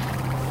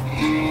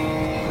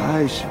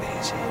 Nice and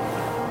easy.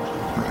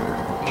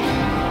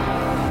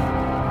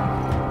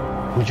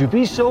 Would you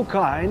be so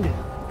kind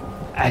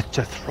as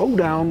to throw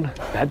down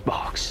that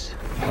box?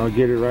 I'll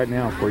get it right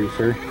now for you,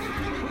 sir.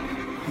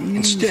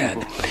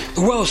 Instead,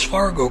 the Wells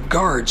Fargo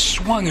guard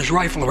swung his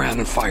rifle around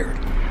and fired.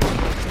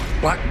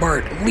 Black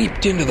Bart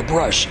leaped into the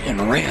brush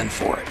and ran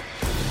for it.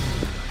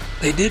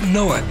 They didn't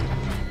know it,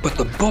 but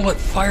the bullet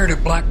fired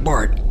at Black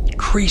Bart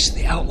creased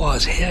the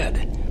outlaw's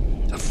head.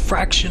 A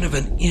fraction of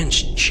an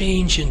inch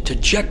change in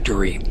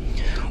trajectory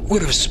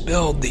would have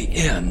spelled the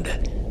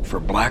end for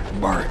Black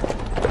Bart.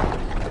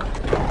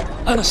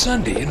 On a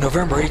Sunday in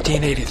November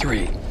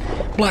 1883,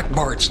 Black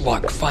Bart's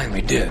luck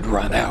finally did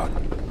run out.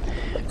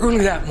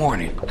 Early that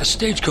morning, a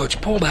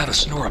stagecoach pulled out of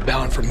Sonora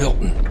bound for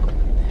Milton.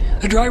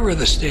 The driver of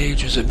the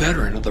stage was a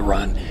veteran of the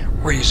run,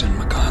 Raisin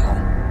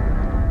McConnell.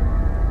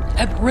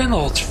 At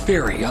Reynolds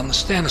Ferry on the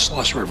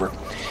Stanislaus River,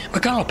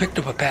 McConnell picked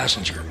up a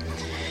passenger,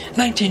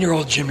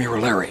 19-year-old Jimmy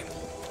Roleri.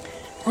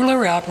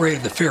 Roleri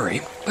operated the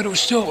ferry, but it was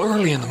still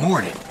early in the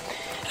morning,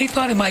 and he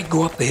thought he might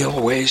go up the hill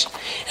a ways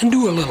and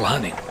do a little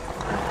hunting.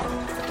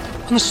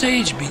 When the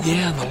stage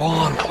began the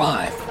long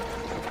climb,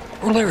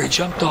 Roleri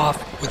jumped off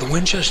with a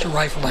Winchester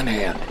rifle in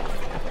hand.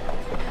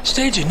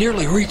 Stage had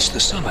nearly reached the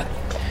summit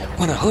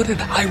when a hooded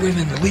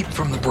highwayman leaped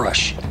from the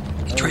brush.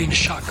 He trained a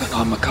shotgun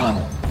on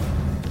McConnell.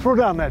 Throw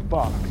down that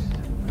box.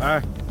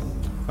 I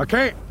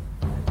can't.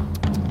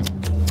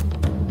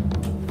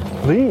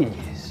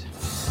 Please.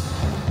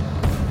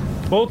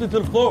 Bolt it to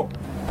the floor.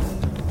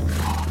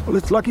 Well,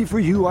 it's lucky for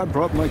you I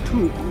brought my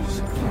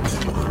tools.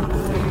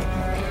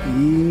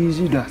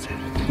 Easy does it.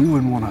 We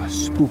wouldn't want to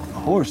spook the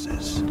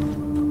horses.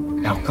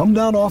 Now come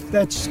down off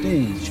that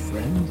stage,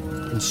 friend,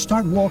 and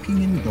start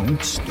walking and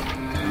don't stop.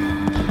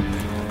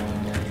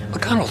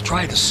 McConnell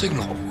tried to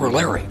signal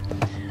Roleri,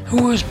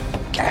 who was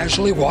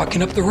casually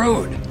walking up the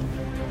road.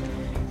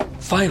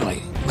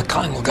 Finally,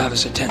 McConnell got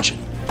his attention.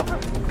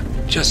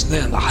 Just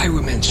then, the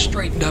highwayman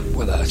straightened up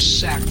with a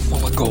sack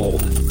full of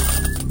gold.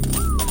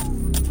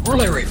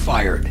 Roleri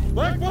fired.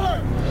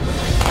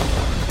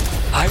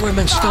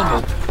 Highwayman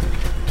stumbled,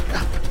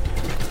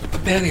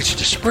 but managed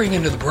to spring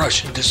into the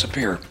brush and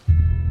disappear.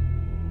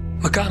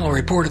 McConnell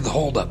reported the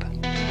holdup.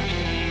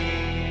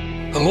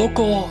 The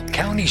local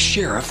county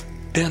sheriff,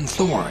 Ben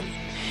Thorne,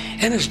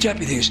 and his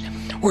deputies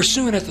were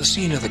soon at the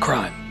scene of the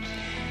crime.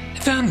 They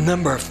found a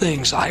number of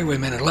things the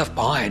highwayman had left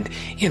behind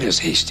in his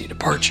hasty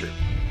departure.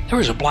 There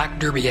was a black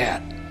derby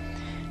hat,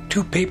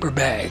 2 paper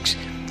bags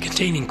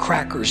containing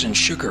crackers and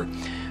sugar,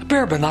 a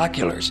pair of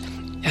binoculars,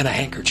 and a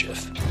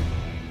handkerchief.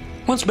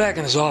 Once back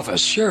in his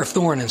office, Sheriff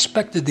Thorne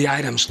inspected the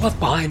items left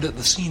behind at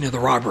the scene of the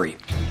robbery.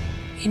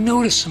 He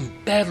noticed some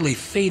badly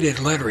faded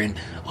lettering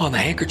on the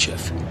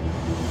handkerchief.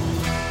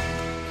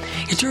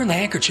 He turned the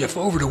handkerchief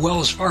over to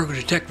Wells Fargo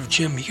Detective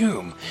Jim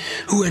Hume,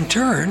 who in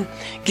turn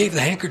gave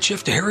the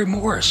handkerchief to Harry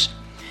Morris.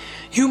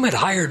 Hume had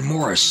hired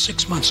Morris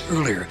 6 months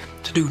earlier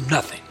to do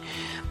nothing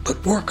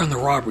but work on the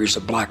robberies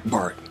of Black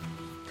Bart.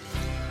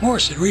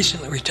 Morris had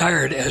recently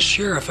retired as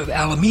sheriff of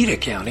Alameda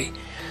County,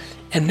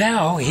 and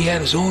now he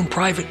had his own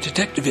private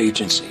detective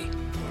agency.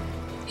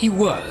 He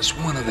was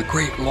one of the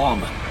great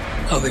lawmen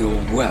of the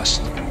Old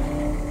West.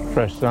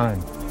 Fresh sign.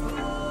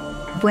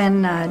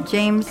 When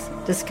James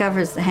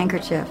discovers the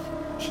handkerchief,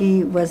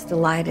 he was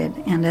delighted,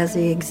 and as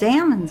he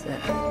examines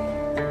it,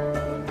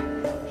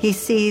 he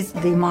sees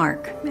the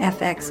mark,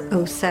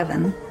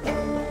 FX07,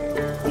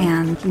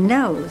 and he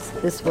knows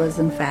this was,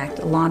 in fact,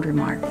 a laundry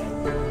mark.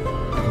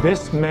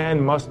 This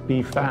man must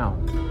be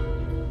found.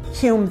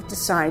 Hume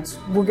decides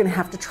we're going to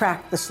have to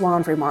track this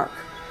laundry mark.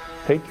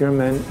 Take your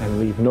men and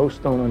leave no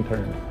stone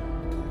unturned.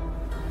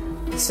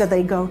 So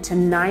they go to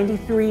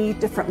 93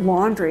 different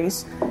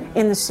laundries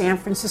in the San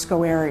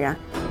Francisco area.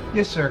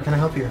 Yes, sir. Can I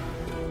help you?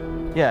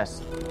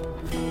 Yes.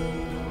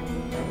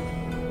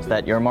 Is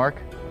that your mark?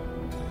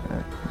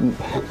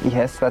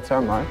 Yes, that's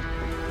our mark.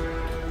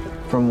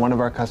 From one of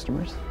our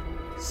customers.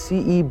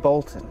 C.E.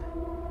 Bolton.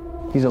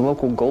 He's a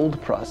local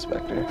gold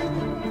prospector.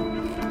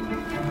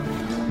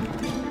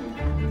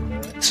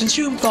 Since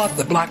Hume thought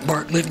that Black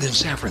Bart lived in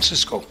San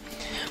Francisco,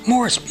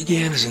 Morris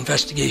began his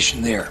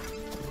investigation there.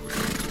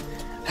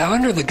 Now,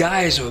 under the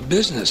guise of a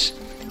business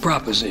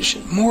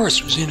proposition,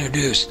 Morris was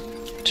introduced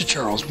to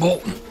Charles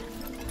Bolton.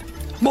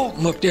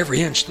 Bolton looked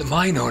every inch the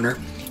mine owner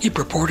he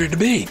purported to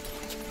be.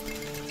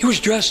 He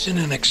was dressed in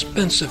an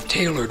expensive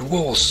tailored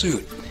wool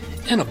suit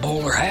and a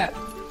bowler hat.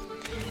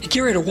 He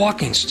carried a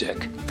walking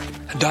stick.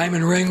 A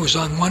diamond ring was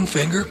on one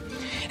finger,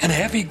 and a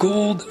heavy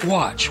gold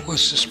watch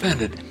was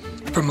suspended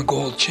from a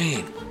gold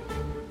chain.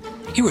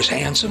 He was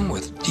handsome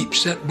with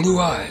deep-set blue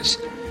eyes.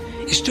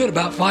 He stood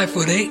about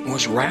 5'8" and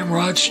was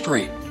ramrod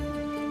straight.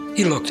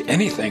 He looked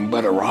anything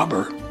but a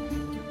robber.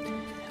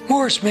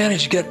 Morris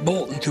managed to get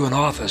Bolton to an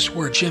office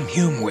where Jim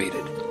Hume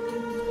waited.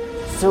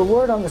 So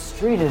word on the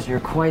street is you're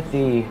quite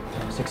the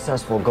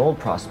successful gold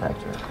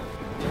prospector.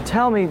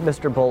 Tell me,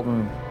 Mr.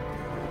 Bolton,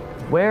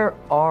 where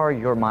are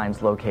your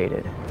mines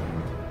located?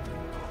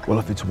 Well,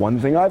 if it's one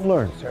thing I've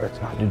learned, sir,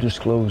 it's not to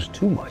disclose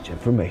too much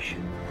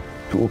information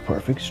to a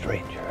perfect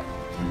stranger.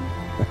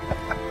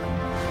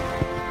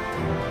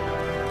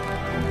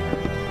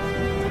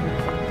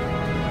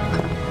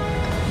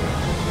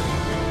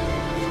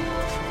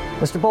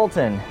 Mr.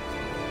 Bolton,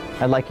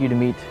 I'd like you to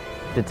meet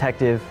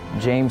Detective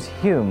James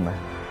Hume.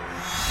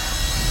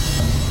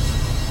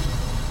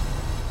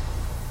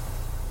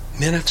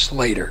 Minutes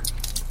later,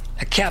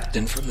 a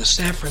captain from the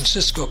San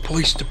Francisco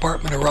Police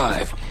Department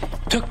arrived,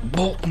 took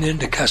Bolton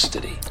into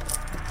custody.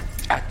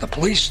 At the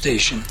police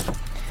station,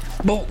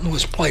 Bolton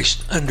was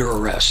placed under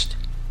arrest.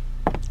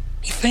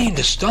 He feigned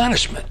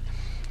astonishment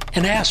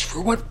and asked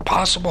for what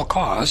possible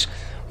cause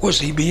was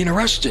he being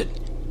arrested.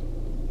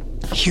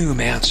 Hume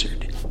answered,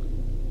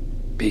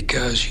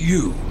 "Because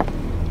you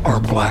are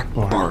Black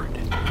Bart."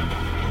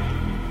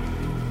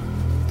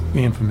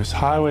 The infamous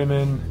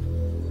highwayman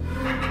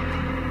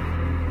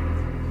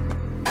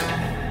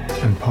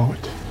and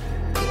poet.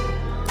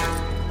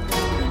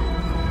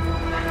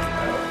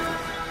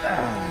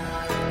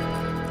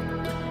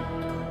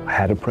 I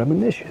had a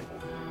premonition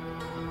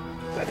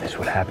that this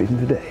would happen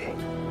today.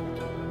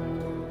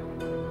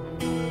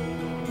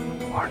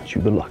 Aren't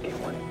you the lucky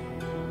one?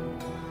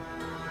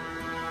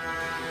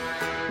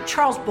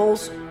 Charles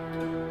Bowles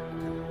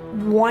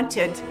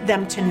wanted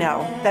them to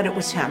know that it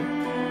was him,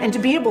 and to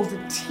be able to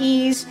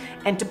tease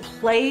and to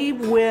play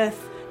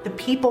with the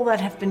people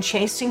that have been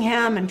chasing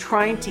him and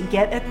trying to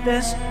get at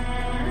this,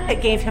 it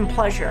gave him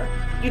pleasure.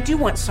 You do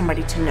want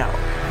somebody to know.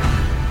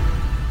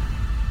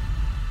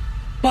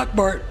 Black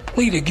Bart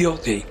pleaded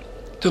guilty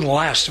to the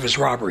last of his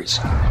robberies.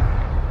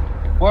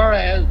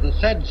 Whereas the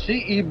said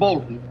C.E.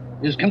 Bolton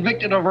is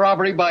convicted of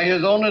robbery by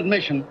his own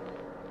admission,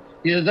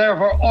 he is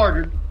therefore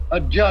ordered,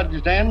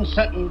 adjudged, and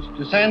sentenced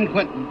to San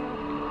Quentin,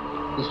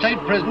 the state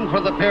prison, for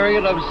the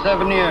period of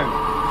 7 years.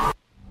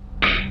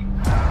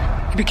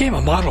 He became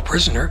a model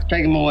prisoner.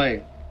 Take him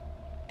away.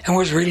 And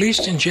was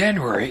released in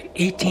January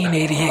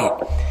 1888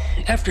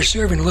 after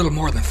serving a little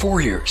more than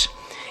 4 years.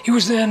 He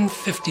was then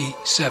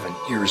 57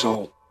 years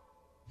old.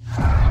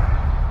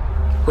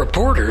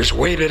 Reporters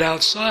waited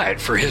outside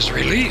for his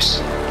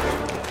release.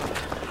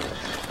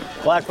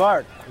 Black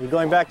Bart, are you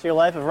going back to your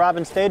life of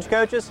robbing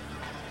stagecoaches?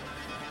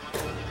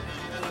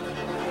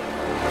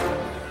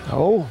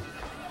 Oh,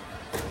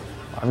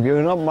 I've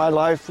given up my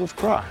life with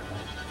crime.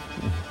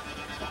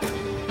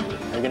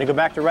 Are you going to go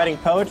back to writing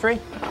poetry?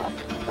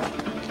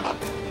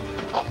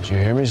 Did you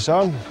hear me,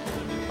 son?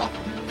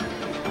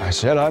 I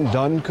said I'm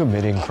done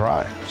committing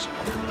crimes.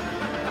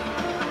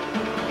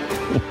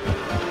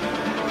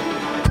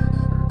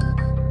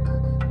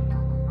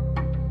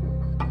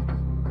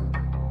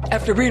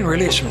 After being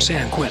released from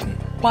San Quentin,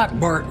 Black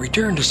Bart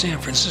returned to San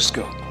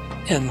Francisco,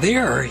 and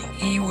there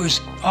he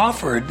was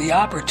offered the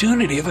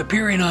opportunity of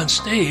appearing on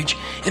stage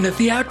in a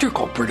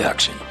theatrical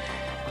production.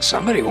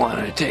 Somebody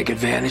wanted to take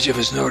advantage of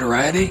his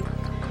notoriety,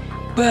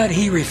 but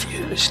he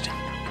refused.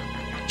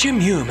 Jim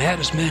Hume had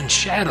his men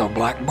shadow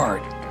Black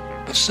Bart,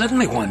 but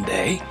suddenly one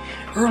day,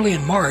 early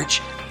in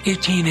March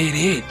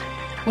 1888,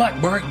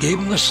 Black Bart gave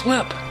him the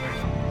slip.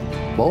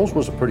 Bowles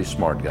was a pretty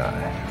smart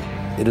guy.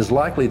 It is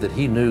likely that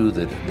he knew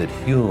that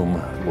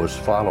Hume was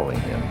following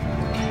him.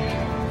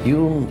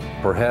 Hume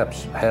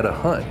perhaps had a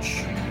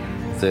hunch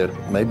that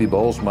maybe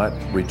Bowles might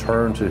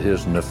return to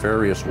his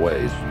nefarious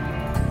ways.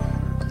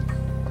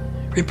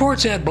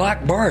 Reports had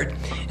Black Bart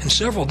in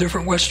several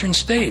different western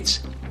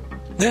states,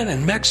 then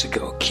in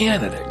Mexico,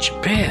 Canada,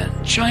 Japan,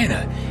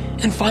 China,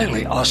 and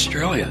finally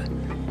Australia.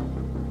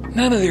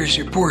 None of these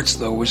reports,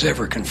 though, was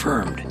ever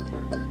confirmed.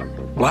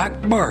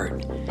 Black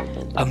Bart,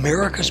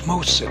 America's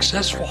most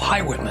successful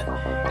highwayman,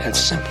 had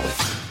simply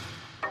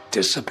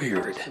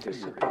disappeared.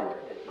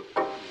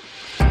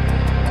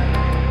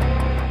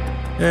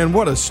 And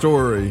what a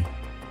story.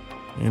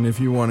 And if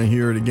you want to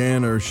hear it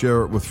again or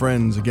share it with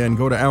friends, again,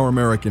 go to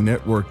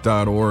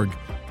ouramericannetwork.org.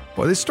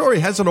 Boy, this story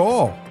has it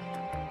all.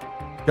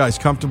 Guy's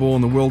comfortable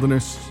in the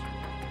wilderness,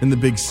 in the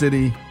big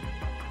city.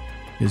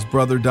 His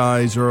brother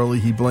dies early.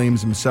 He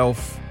blames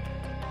himself,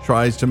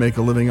 tries to make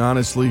a living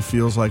honestly,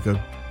 feels like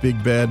a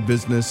big bad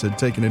business had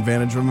taken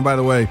advantage of him. And by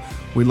the way,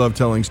 we love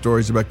telling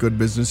stories about good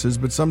businesses,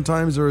 but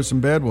sometimes there are some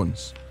bad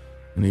ones.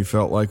 And he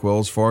felt like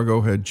Wells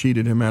Fargo had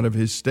cheated him out of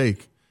his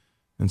stake.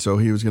 And so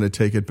he was going to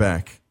take it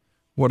back.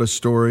 What a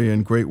story,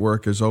 and great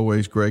work as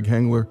always, Greg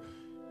Hengler.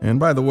 And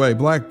by the way,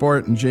 Black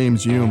Bart and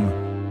James Hume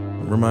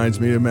reminds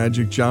me of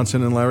Magic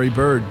Johnson and Larry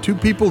Bird. Two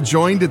people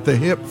joined at the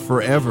hip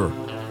forever.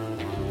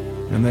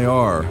 And they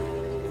are.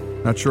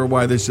 Not sure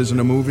why this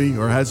isn't a movie,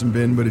 or hasn't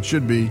been, but it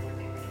should be.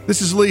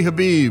 This is Lee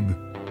Habib.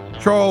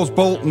 Charles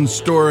Bolton's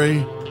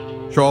story.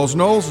 Charles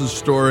Knowles'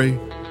 story.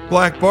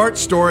 Black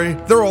Bart's story.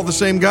 They're all the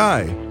same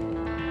guy.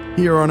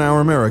 Here on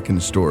Our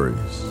American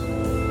Stories.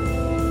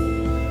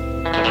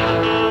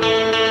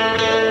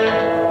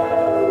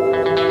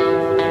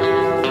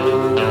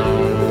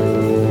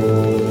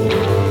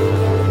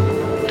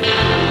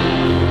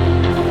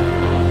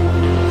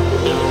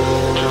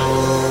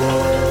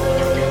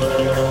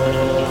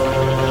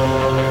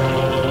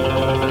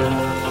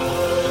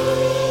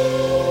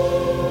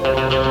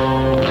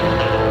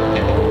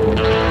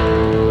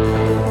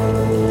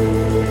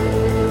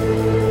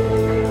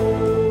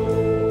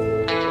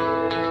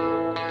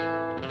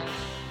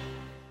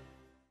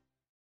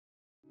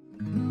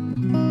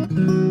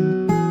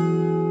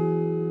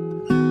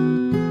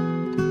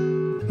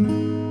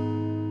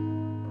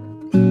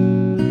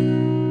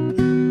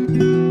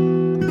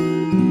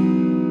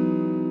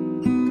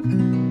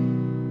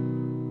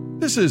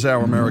 This is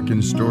Our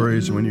American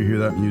Stories. When you hear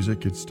that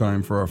music, it's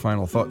time for our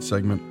final thought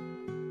segment.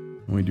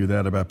 And we do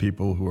that about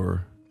people who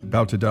are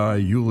about to die,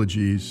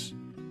 eulogies,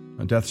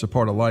 death's a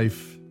part of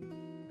life,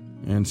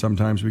 and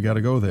sometimes we got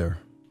to go there.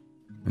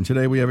 And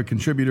today we have a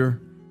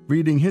contributor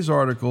reading his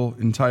article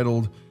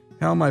entitled,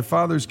 How My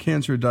Father's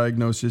Cancer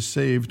Diagnosis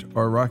Saved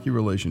Our Rocky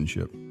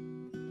Relationship.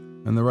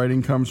 And the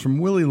writing comes from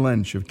Willie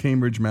Lench of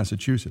Cambridge,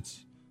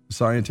 Massachusetts, a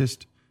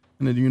scientist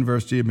and a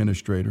university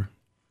administrator.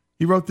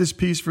 He wrote this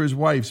piece for his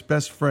wife's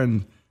best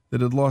friend that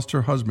had lost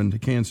her husband to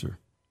cancer.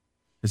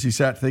 As he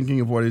sat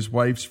thinking of what his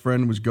wife's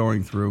friend was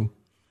going through,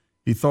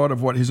 he thought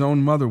of what his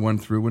own mother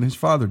went through when his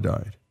father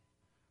died.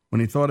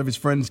 When he thought of his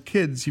friend's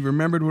kids, he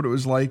remembered what it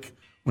was like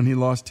when he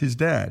lost his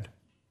dad.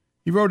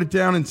 He wrote it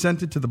down and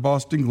sent it to the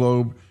Boston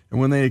Globe, and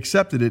when they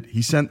accepted it,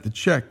 he sent the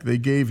check they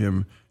gave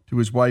him to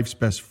his wife's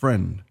best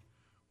friend.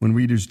 When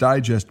Reader's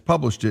Digest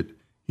published it,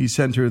 he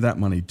sent her that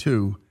money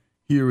too.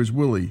 Here is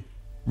Willie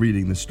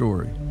reading the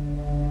story.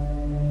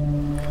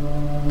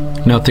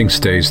 Nothing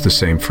stays the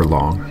same for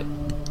long.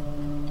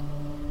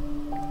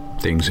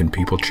 Things and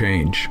people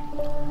change,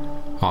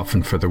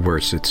 often for the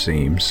worse it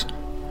seems,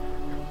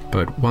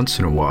 but once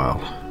in a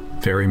while,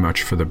 very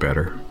much for the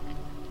better.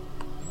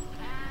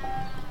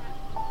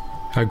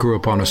 I grew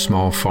up on a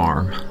small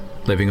farm,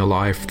 living a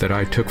life that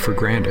I took for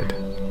granted.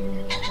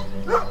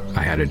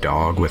 I had a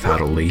dog without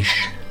a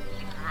leash,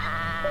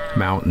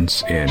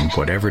 mountains in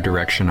whatever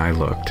direction I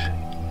looked,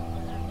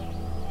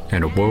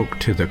 and awoke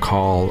to the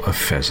call of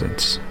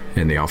pheasants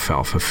in the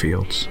alfalfa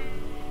fields.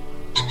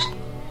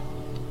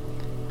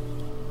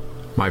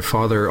 My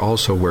father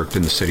also worked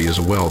in the city as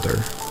a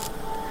welder.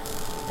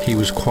 He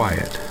was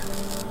quiet,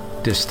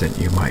 distant,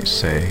 you might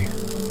say.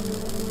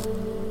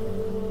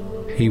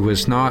 He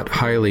was not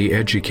highly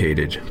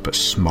educated, but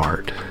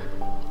smart,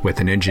 with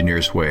an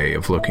engineer's way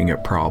of looking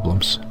at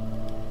problems.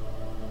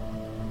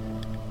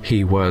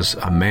 He was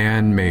a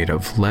man made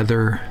of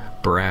leather,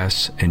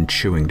 brass, and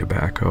chewing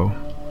tobacco,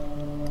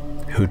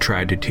 who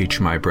tried to teach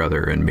my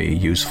brother and me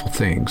useful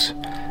things,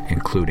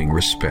 including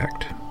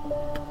respect.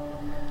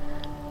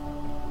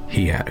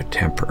 He had a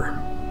temper.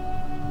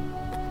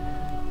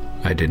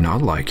 I did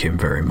not like him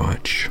very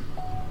much.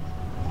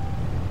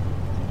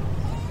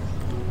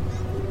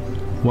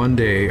 One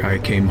day I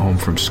came home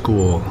from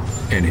school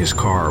and his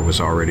car was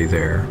already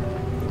there.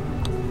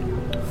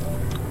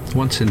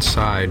 Once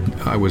inside,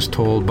 I was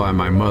told by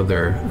my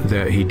mother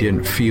that he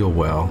didn't feel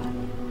well.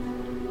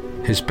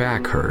 His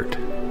back hurt.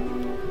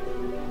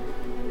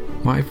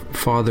 My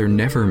father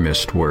never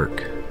missed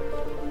work.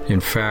 In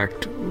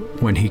fact,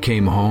 when he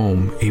came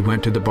home, he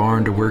went to the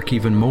barn to work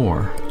even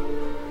more.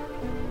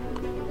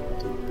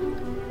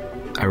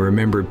 I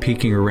remember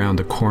peeking around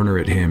the corner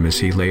at him as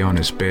he lay on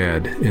his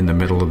bed in the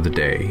middle of the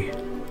day.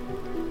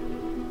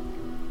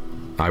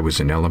 I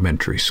was in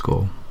elementary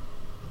school.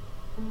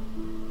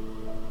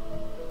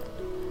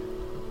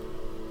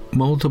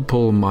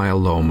 Multiple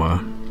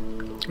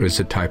myeloma is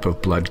a type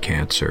of blood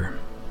cancer.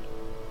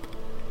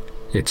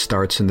 It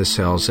starts in the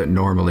cells that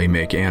normally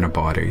make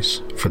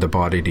antibodies for the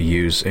body to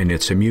use in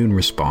its immune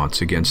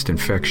response against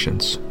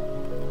infections.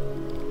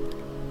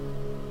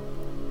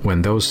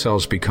 When those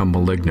cells become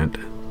malignant,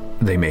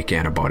 they make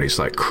antibodies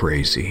like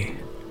crazy.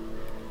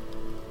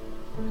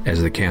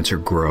 As the cancer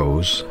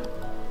grows,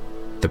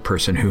 the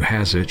person who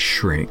has it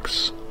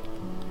shrinks.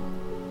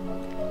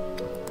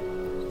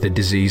 The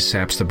disease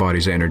saps the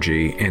body's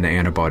energy, and the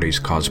antibodies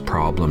cause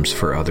problems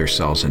for other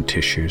cells and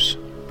tissues.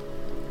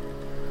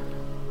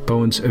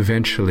 Bones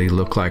eventually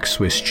look like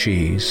Swiss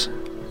cheese,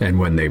 and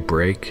when they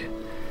break,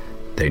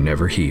 they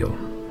never heal.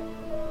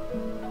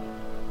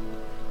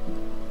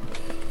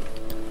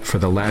 For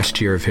the last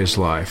year of his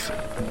life,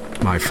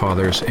 my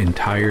father's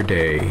entire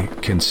day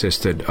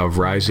consisted of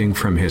rising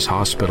from his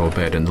hospital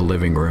bed in the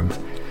living room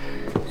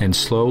and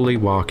slowly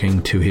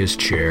walking to his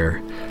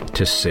chair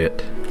to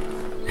sit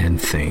and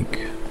think.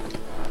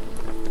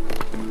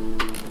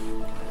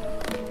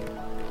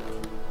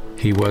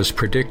 He was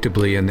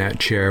predictably in that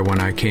chair when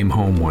I came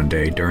home one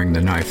day during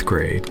the 9th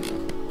grade.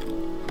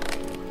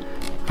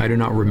 I do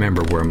not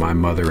remember where my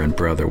mother and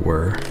brother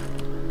were,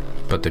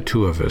 but the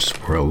two of us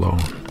were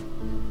alone.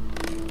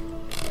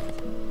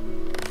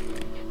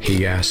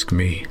 He asked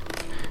me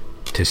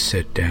to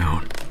sit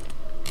down.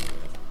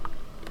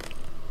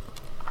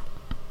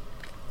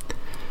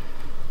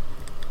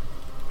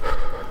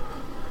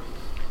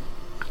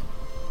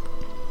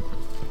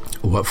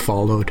 What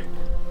followed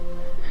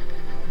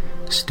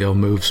still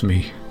moves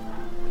me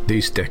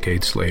these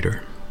decades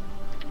later.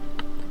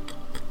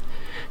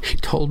 He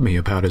told me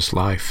about his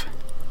life,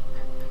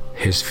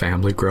 his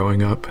family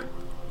growing up,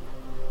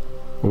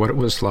 what it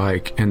was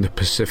like in the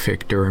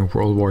Pacific during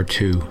World War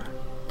II,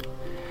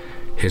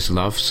 his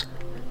loves,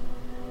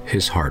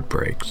 his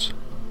heartbreaks.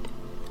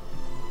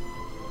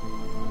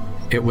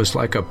 It was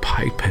like a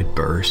pipe had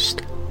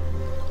burst,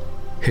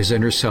 his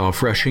inner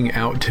self rushing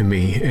out to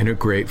me in a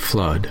great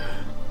flood.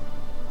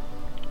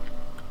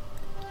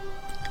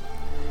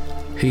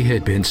 He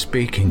had been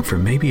speaking for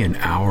maybe an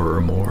hour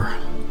or more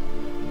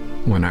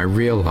when I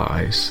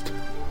realized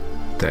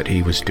that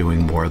he was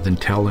doing more than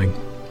telling.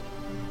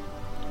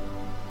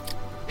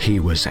 He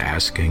was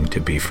asking to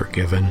be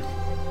forgiven.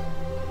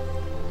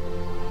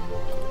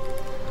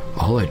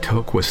 All it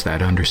took was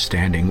that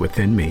understanding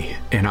within me,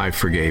 and I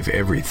forgave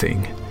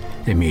everything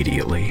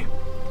immediately.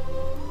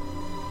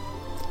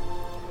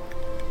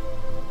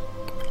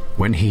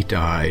 When he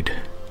died,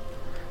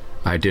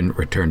 I didn't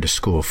return to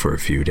school for a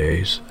few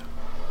days.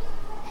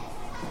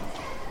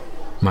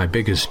 My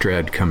biggest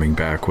dread coming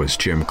back was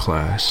gym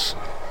class.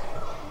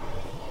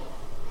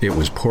 It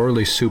was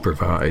poorly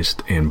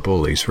supervised and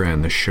bullies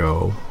ran the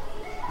show.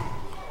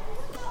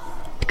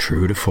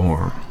 True to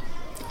form,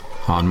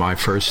 on my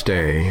first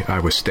day, I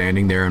was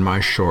standing there in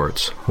my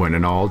shorts when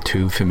an all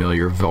too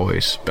familiar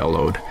voice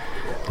bellowed,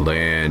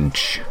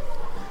 "Lynch."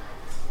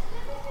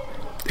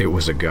 It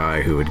was a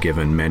guy who had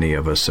given many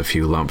of us a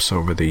few lumps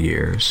over the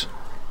years.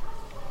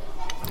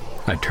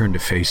 I turned to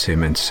face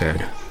him and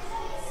said,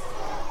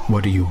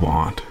 "What do you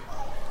want?"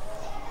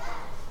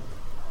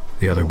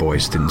 The other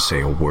boys didn't say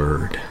a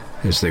word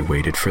as they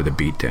waited for the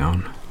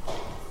beatdown.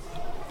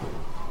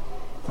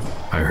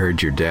 "I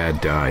heard your dad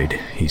died,"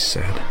 he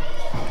said.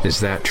 "Is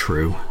that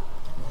true?"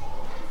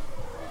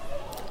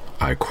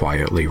 I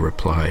quietly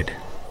replied,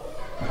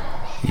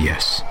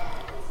 "Yes."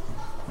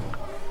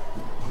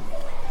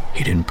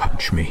 He didn't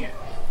punch me.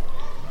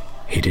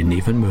 He didn't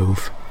even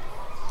move.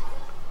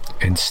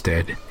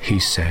 Instead, he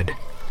said,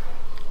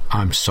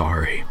 "I'm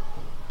sorry."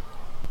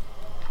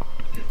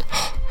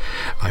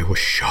 I was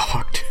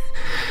shocked.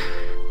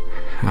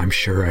 I'm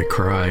sure I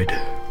cried.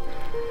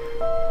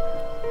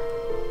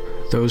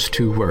 Those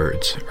two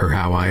words are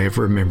how I have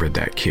remembered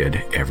that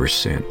kid ever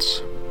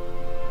since.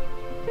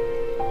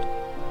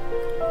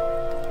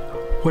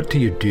 What do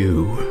you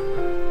do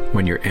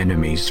when your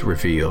enemies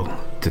reveal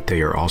that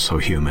they are also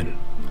human?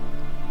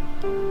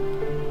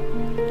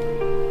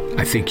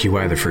 I think you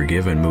either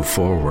forgive and move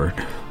forward,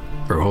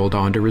 or hold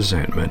on to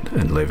resentment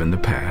and live in the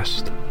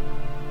past.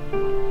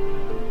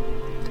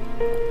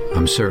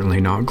 I'm certainly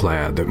not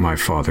glad that my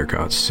father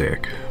got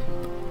sick,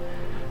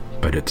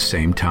 but at the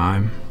same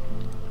time,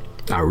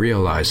 I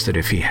realized that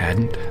if he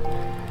hadn't,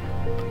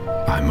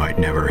 I might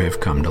never have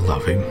come to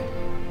love him.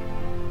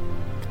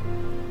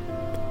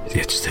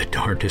 It's the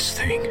darndest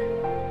thing.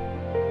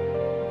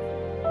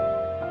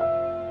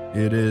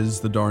 It is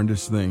the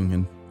darndest thing,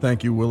 and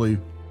thank you, Willie,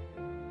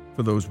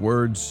 for those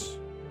words,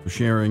 for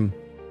sharing.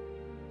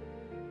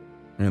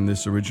 And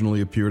this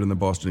originally appeared in the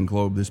Boston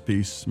Globe. This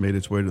piece made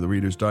its way to the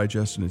Reader's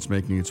Digest, and it's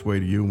making its way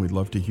to you, and we'd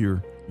love to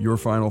hear your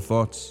final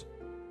thoughts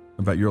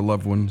about your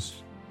loved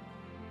ones.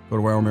 Go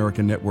to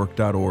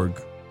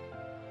ouramericannetwork.org.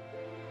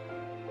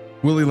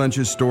 Willie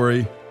Lynch's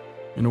story,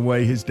 in a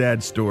way his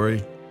dad's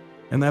story,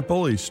 and that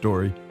bully's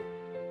story,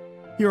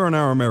 here on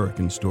Our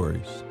American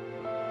Stories.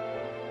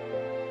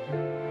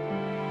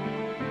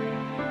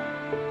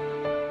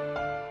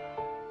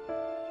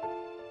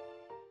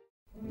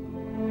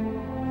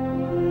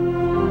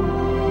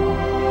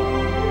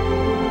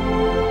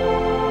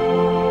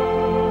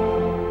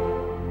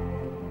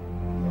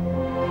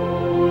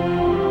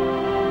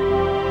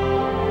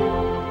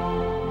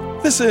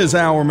 This is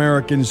Our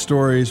American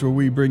Stories, where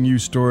we bring you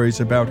stories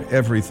about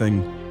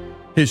everything.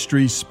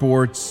 History,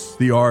 sports,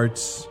 the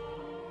arts.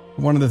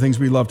 One of the things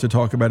we love to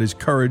talk about is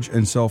courage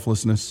and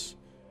selflessness.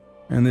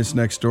 And this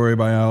next story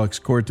by Alex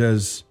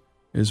Cortez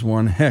is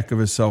one heck of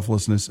a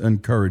selflessness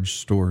and courage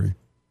story.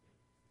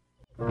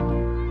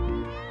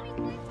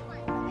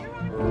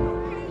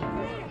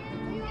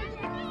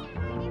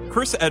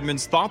 Chris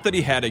Edmonds thought that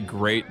he had a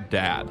great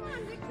dad,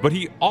 but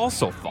he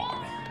also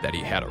thought that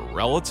he had a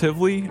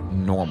relatively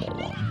normal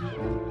one.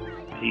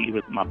 He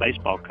was my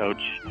baseball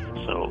coach,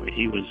 so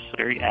he was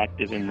very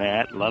active in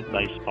that, loved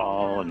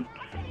baseball, and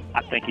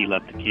I think he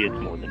loved the kids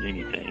more than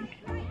anything.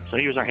 So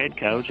he was our head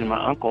coach, and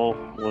my uncle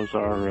was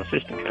our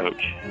assistant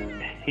coach.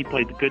 He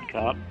played the good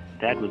cop.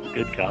 Dad was the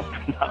good cop.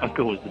 My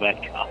uncle was the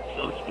bad cop,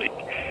 so to speak.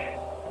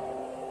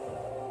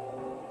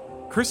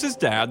 Chris's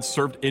dad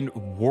served in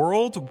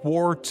World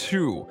War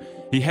II.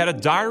 He had a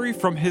diary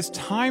from his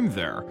time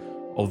there,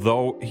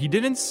 although he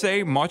didn't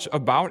say much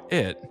about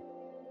it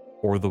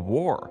or the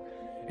war.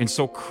 And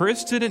so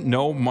Chris didn't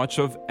know much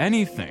of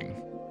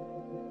anything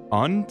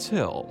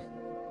until...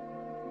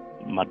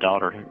 My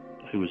daughter,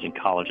 who was in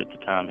college at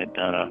the time, had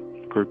done a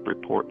group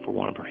report for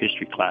one of her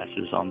history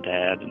classes on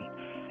Dad and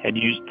had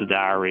used the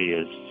diary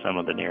as some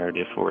of the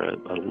narrative for a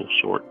little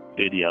short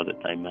video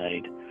that they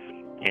made.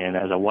 And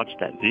as I watched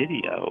that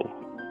video,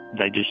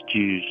 they just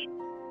used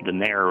the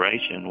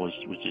narration was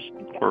just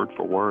word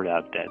for word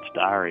out of Dad's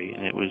diary,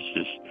 and it was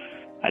just,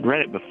 I'd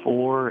read it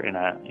before, and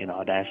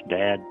I'd asked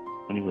Dad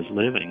when he was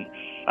living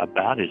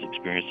about his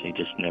experience, and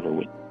he just never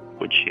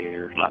would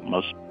share, like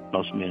most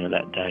men of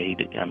that day.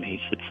 I mean, he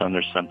said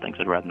there's some things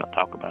I'd rather not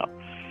talk about,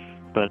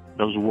 but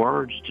those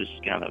words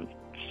just kind of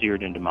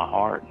seared into my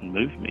heart and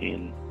moved me.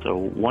 And so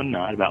one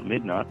night about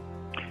midnight,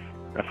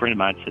 a friend of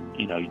mine said,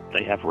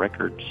 they have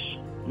records,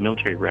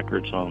 military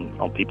records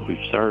on people who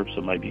served,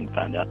 so maybe you can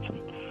find out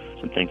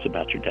some things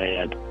about your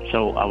dad.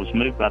 So I was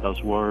moved by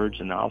those words,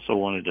 and I also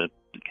wanted to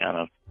kind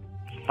of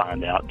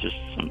find out just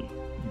some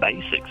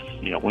basics.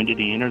 When did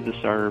he enter the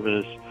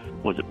service?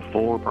 Was it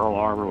before Pearl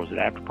Harbor? Was it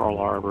after Pearl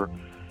Harbor?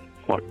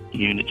 What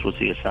units was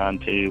he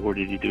assigned to? Where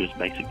did he do his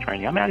basic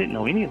training? I mean, I didn't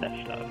know any of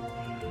that stuff.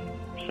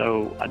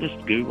 So I just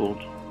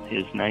Googled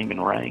his name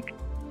and rank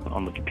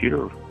on the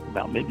computer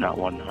about midnight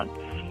one night,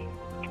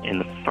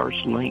 and the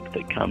first link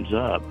that comes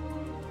up,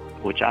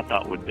 which I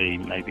thought would be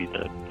maybe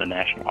the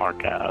National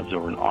Archives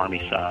or an Army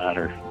site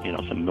or,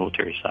 some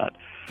military site.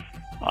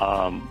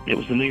 It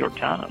was the New York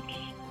Times.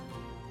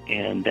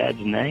 And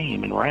Dad's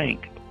name and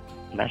rank,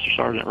 Master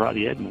Sergeant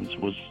Roddy Edmonds,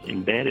 was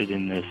embedded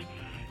in this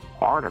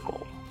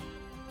article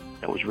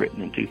that was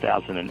written in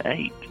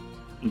 2008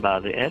 by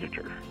the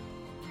editor.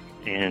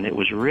 And it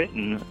was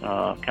written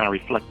kind of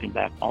reflecting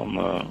back on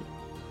the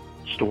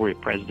story of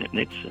President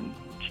Nixon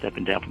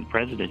stepping down from the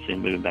presidency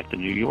and moving back to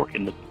New York.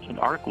 And the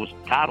article was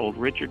titled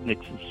Richard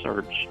Nixon's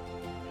Search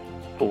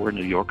for a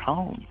New York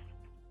Home.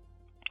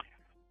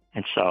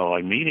 And so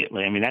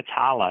immediately, that's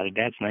highlighted.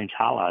 Dad's name's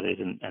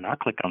highlighted. And I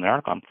click on the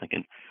article. I'm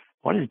thinking,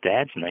 what is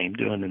Dad's name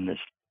doing in this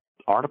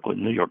article in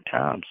the New York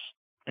Times?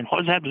 And what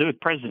does that have to do with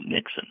President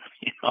Nixon?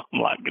 I'm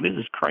like, this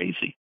is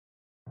crazy.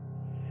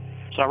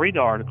 So I read the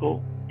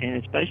article, and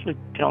it's basically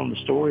telling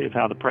the story of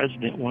how the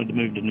president wanted to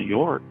move to New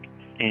York,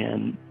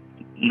 and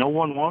no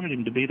one wanted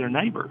him to be their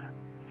neighbor.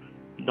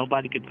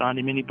 Nobody could find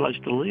him any place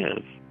to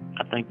live.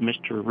 I think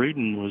Mr.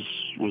 Rudin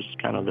was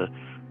kind of the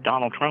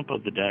Donald Trump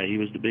of the day. He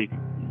was the big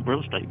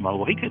real estate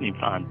mogul. He couldn't even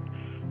find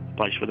a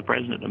place for the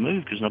president to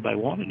move because nobody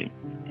wanted him.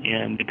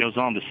 And it goes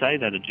on to say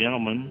that a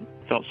gentleman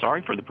felt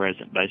sorry for the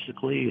president,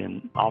 basically,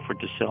 and offered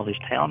to sell his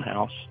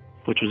townhouse,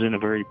 which was in a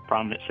very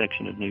prominent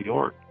section of New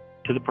York,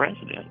 to the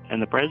president. And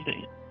the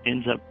president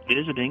ends up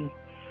visiting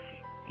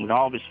with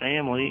all of his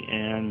family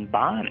and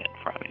buying it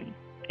from him.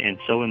 And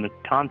so in the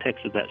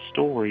context of that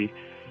story,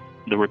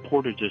 the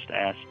reporter just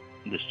asked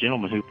this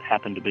gentleman, who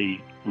happened to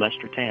be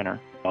Lester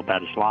Tanner,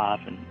 about his life,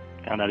 and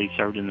found out he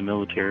served in the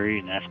military,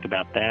 and asked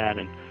about that.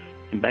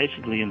 And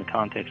basically in the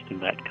context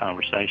of that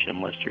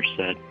conversation, Lester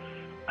said,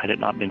 had it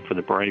not been for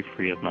the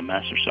bravery of my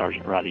Master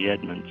Sergeant Roddy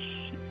Edmonds,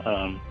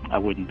 I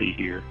wouldn't be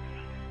here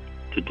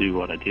to do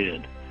what I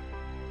did.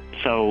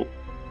 So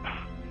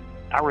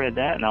I read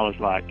that and I was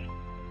like,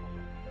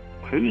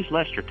 who is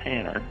Lester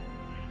Tanner?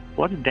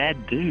 What did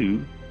Dad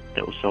do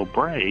that was so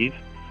brave?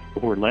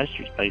 Where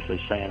Lester's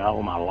basically saying, I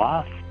owe my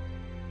life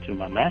to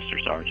my Master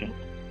Sergeant.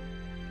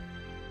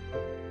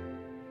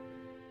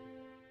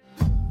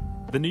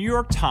 The New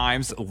York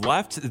Times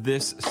left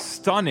this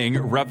stunning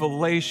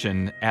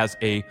revelation as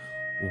a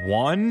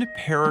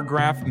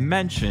one-paragraph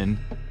mention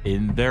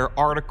in their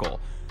article,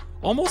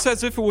 almost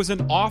as if it was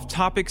an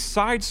off-topic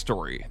side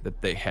story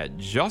that they had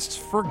just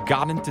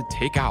forgotten to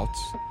take out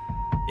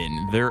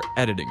in their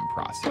editing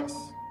process.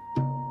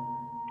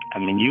 I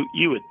mean,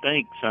 you would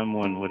think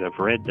someone would have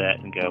read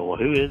that and go, well,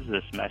 who is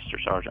this Master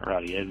Sergeant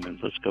Roddy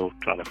Edmonds? Let's go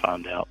try to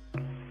find out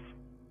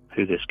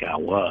who this guy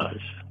was.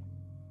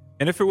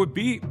 And if it would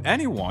be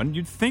anyone,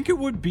 you'd think it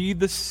would be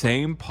the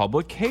same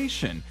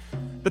publication.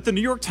 That the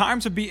New York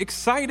Times would be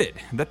excited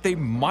that they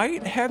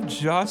might have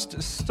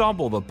just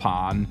stumbled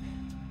upon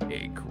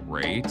a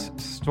great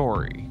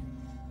story.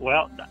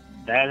 Well,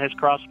 that has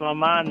crossed my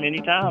mind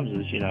many times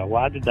is,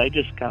 why did they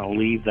just kind of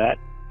leave that,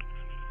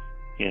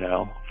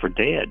 for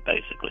dead,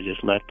 basically,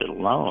 just left it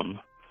alone?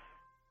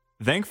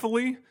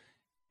 Thankfully,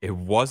 it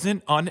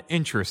wasn't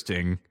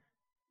uninteresting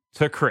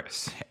to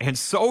Chris. And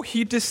so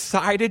he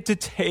decided to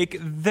take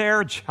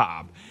their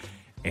job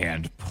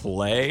and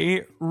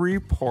play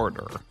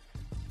reporter.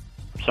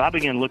 So I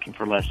began looking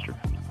for Lester.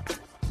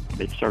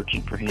 Been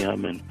searching for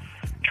him and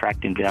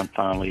tracked him down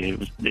finally.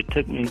 It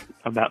took me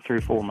about 3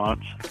 or 4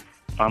 months.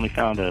 Finally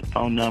found a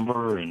phone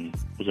number and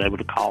was able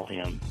to call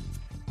him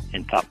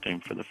and talk to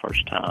him for the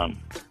first time.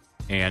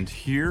 And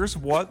here's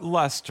what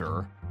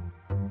Lester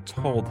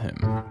told him.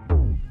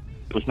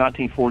 It was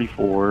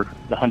 1944.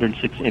 The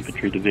 106th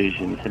Infantry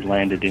Division had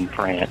landed in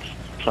France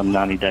some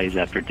 90 days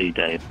after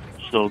D-Day.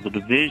 So the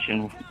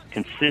division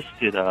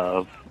consisted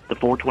of the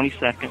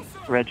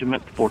 422nd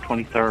Regiment, the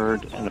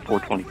 423rd, and the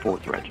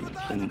 424th Regiments.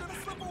 And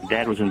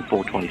Dad was in the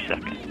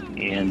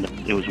 422nd.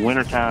 And it was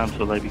wintertime,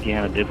 so they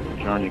began a difficult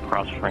journey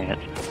across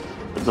France.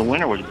 The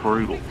winter was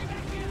brutal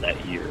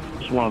that year. It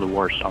was one of the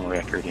worst on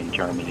record in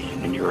Germany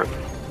and in Europe.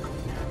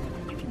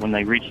 When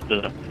they reached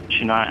the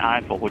Chennai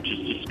Eifel, which is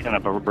just kind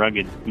of a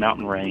rugged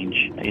mountain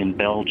range in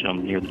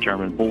Belgium near the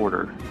German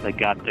border, they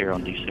got there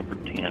on December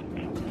 10th.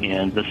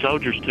 And the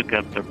soldiers took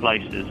up their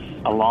places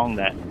along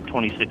that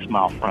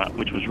 26-mile front,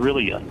 which was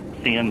really a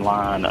thin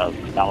line of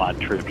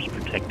Allied troops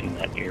protecting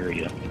that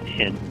area.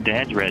 And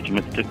Dad's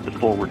regiment took the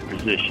forward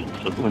position.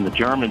 So when the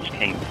Germans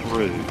came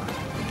through,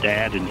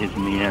 Dad and his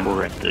men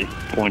were at the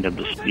point of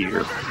the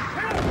spear.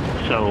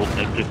 So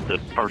they took the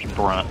first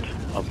brunt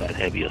of that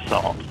heavy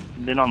assault.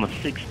 Then on the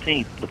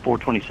 16th, the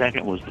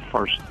 422nd was the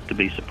first to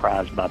be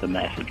surprised by the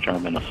massive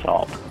German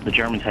assault. The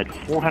Germans had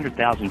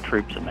 400,000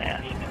 troops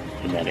amassed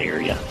in that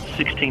area,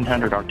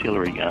 1,600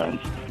 artillery guns,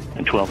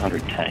 and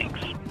 1,200 tanks.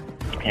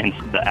 And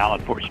the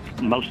Allied force,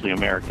 mostly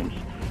Americans,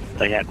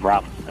 they had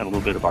rifles and a little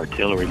bit of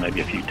artillery,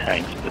 maybe a few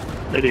tanks, but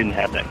they didn't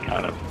have that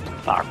kind of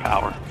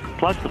firepower.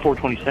 Plus, the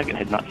 422nd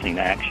had not seen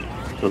action,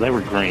 so they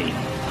were green.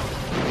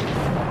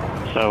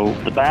 So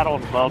the Battle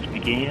of the Bulge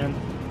began.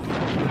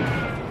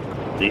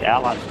 The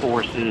Allied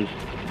forces,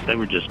 they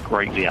were just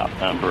greatly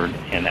outnumbered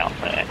and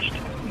outmatched.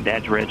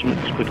 Dad's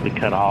regiment was quickly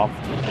cut off,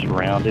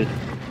 surrounded,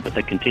 but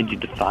they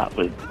continued to fight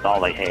with all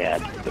they had.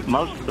 But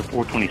most of the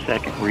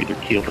 422nd were either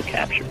killed or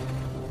captured.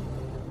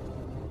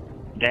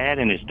 Dad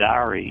in his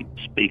diary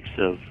speaks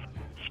of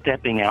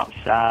stepping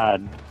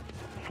outside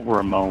for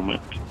a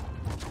moment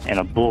and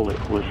a bullet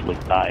whistling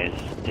by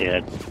his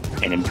head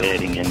and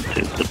embedding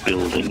into the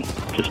building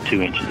just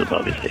 2 inches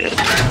above his head.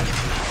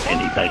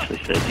 And he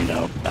basically said, you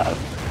know,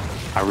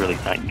 I really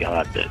thank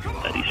God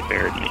that he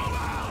spared me.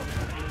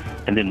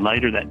 And then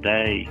later that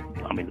day,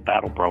 I mean, the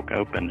battle broke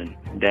open, and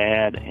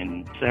Dad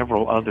and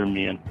several other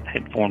men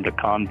had formed a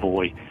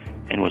convoy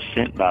and was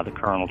sent by the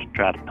colonel to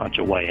try to punch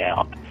a way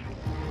out.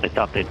 They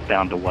thought they'd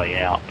found a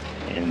way out,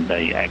 and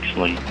they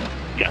actually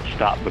got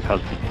stopped because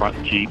the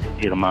front Jeep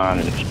hit a mine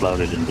and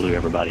exploded and blew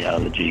everybody out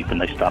of the Jeep, and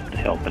they stopped to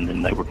help, and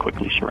then they were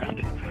quickly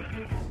surrounded.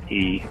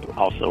 He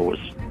also was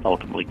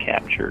ultimately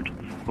captured,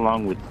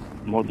 along with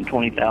more than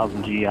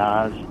 20,000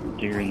 GIs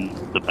during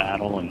the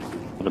battle, and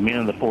the men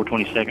of the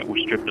 422nd were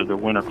stripped of their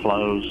winter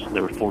clothes. They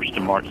were forced to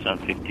march some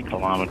 50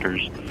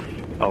 kilometers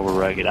over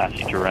rugged,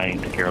 icy terrain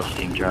to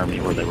Gerolstein,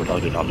 Germany, where they were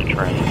loaded on the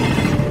train.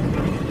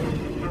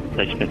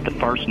 They spent the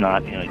first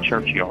night in a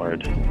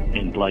churchyard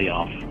in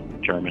Blayoff,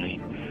 Germany,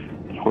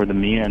 where the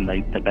men,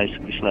 they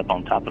basically slept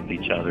on top of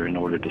each other in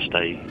order to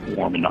stay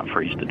warm and not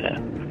freeze to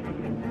death.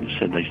 They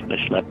said they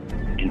slept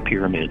in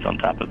pyramids on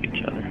top of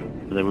each other.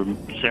 There were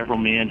several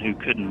men who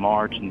couldn't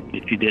march, and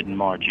if you didn't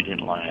march, you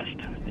didn't last.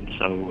 And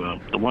so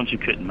the ones who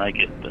couldn't make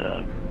it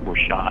were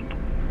shot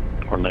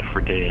or left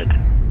for dead.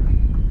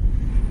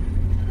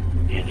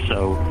 And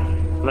so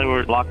they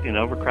were locked in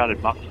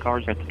overcrowded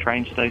boxcars at the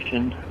train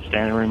station,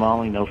 standing room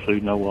only, no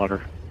food, no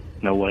water,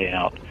 no way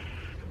out.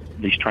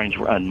 These trains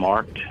were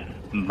unmarked.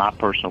 My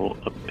personal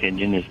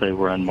opinion is they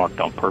were unmarked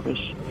on purpose.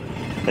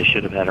 They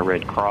should have had a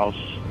red cross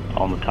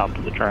on the top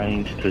of the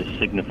trains to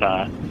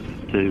signify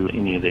to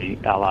any of the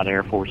Allied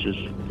Air Forces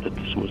that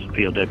this was a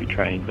POW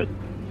train, but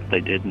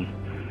they didn't.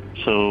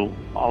 So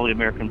all the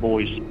American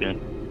boys spent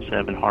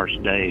 7 harsh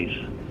days,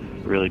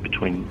 really,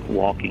 between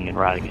walking and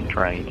riding in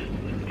trains,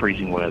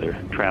 freezing weather,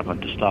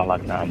 traveling to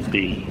Stalag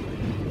 9B,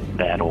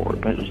 Bad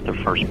Orb. It was their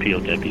first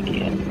POW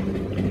camp,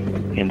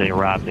 and they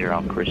arrived there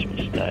on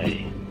Christmas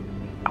Day.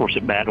 Of course,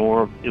 at Bad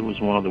Orb, it was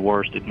one of the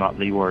worst, if not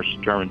the worst,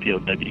 German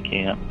POW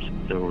camps.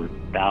 There were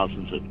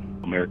thousands of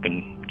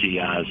American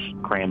GIs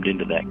crammed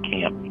into that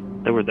camp.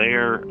 They were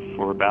there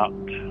for about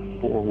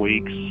 4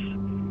 weeks,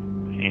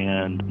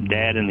 and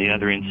Dad and the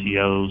other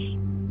NCOs,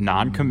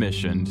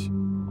 non-commissioned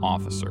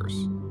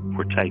officers,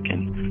 were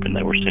taken, and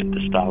they were sent to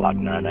Stalag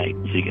 9-8,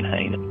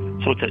 Ziegenhain.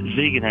 So it's at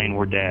Ziegenhain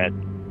where Dad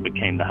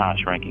became the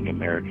highest-ranking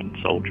American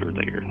soldier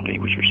there, and he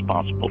was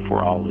responsible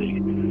for all the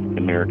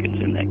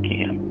Americans in that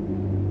camp.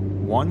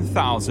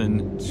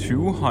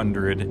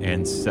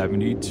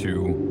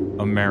 1,272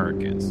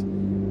 Americans.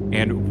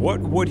 And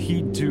what would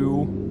he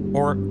do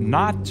or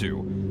not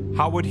do?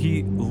 How would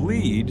he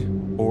lead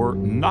or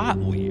not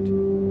lead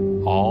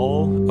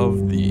all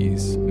of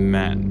these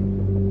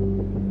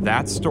men?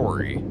 That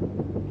story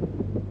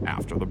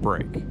after the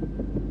break.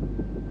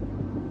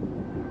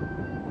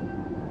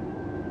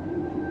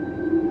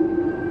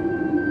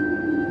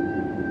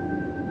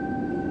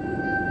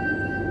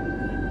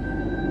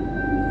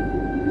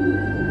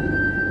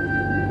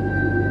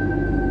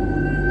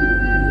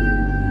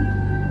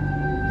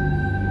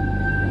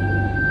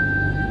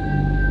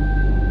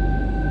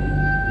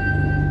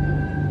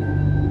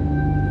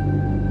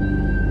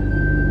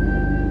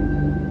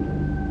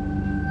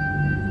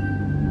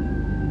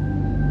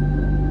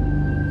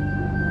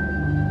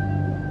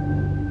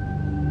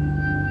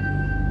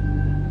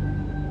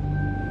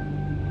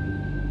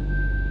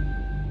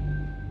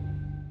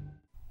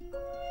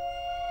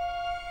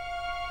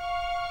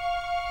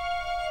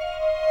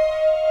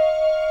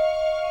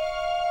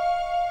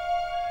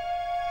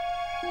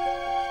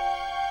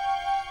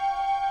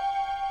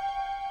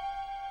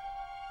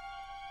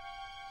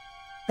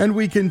 And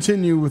we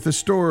continue with the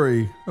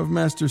story of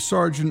Master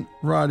Sergeant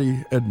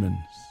Roddy Edmonds.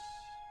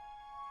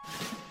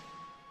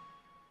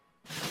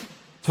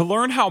 To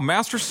learn how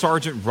Master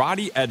Sergeant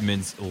Roddy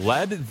Edmonds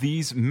led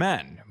these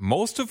men,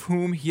 most of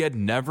whom he had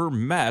never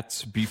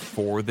met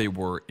before they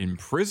were in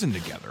prison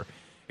together,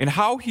 and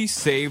how he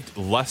saved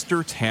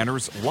Lester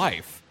Tanner's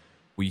life,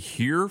 we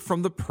hear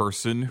from the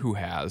person who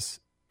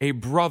has a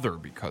brother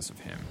because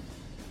of him,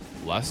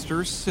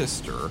 Lester's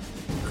sister,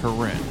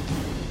 Corinne.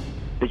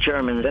 The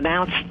Germans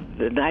announced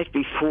the night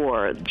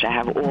before to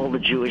have all the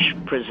Jewish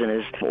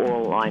prisoners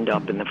all lined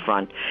up in the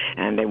front,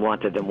 and they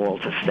wanted them all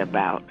to step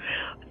out.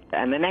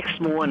 And the next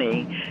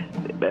morning,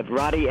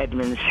 Roddy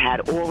Edmonds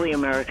had all the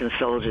American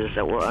soldiers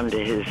that were under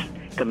his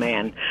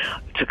command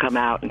to come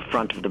out in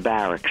front of the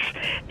barracks.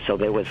 So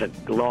there was a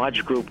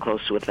large group,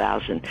 close to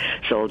 1,000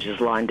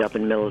 soldiers lined up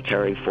in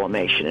military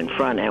formation in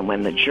front. And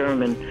when the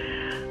German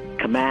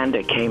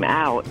commander came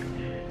out,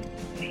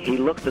 he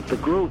looked at the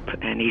group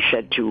and he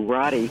said to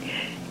Roddy,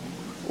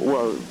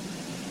 well,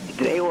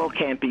 they all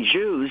can't be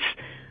Jews.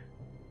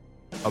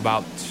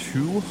 About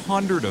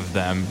 200 of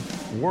them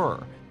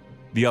were.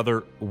 The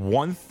other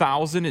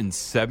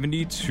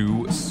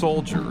 1,072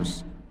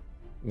 soldiers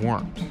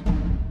weren't.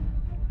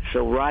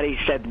 So Roddy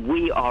said,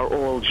 we are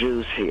all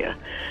Jews here.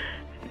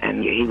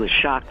 And he was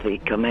shocked, the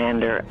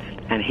commander,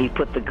 and he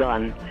put the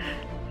gun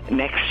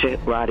next to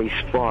Roddy's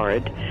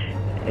forehead,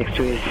 next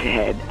to his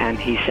head, and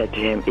he said to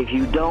him, if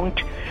you don't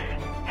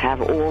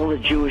have all the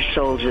Jewish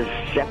soldiers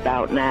step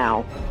out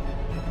now,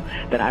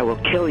 then I will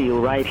kill you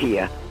right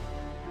here.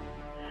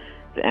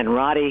 And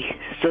Roddy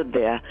stood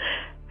there,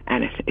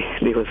 and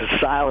there was a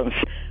silence.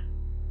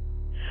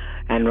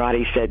 And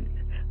Roddy said,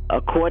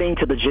 according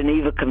to the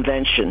Geneva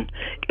Convention,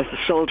 if a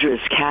soldier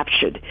is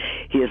captured,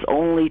 he is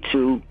only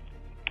to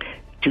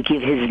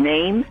give his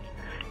name,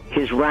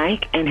 his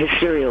rank, and his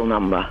serial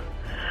number.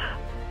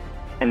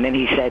 And then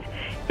he said,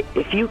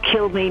 if you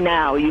kill me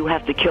now, you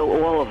have to kill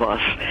all of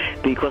us,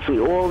 because we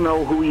all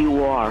know who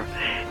you are.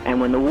 And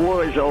when the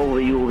war is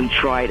over, you will be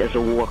tried as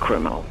a war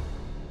criminal.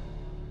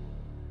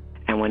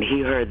 And when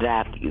he heard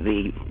that,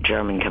 the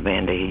German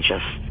commander, he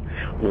just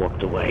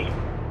walked away.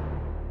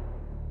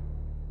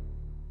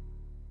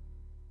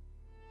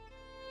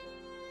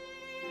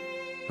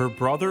 Her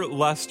brother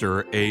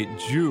Lester, a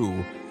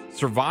Jew,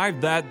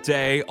 survived that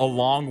day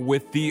along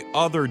with the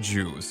other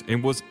Jews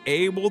and was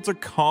able to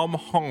come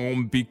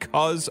home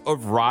because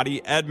of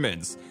Roddy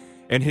Edmonds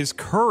and his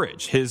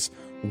courage, his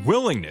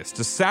willingness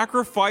to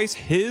sacrifice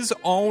his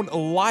own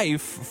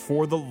life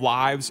for the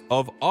lives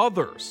of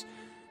others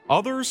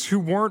who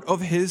weren't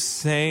of his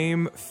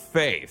same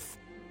faith.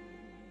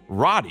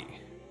 Roddy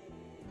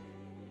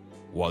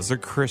was a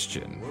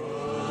Christian.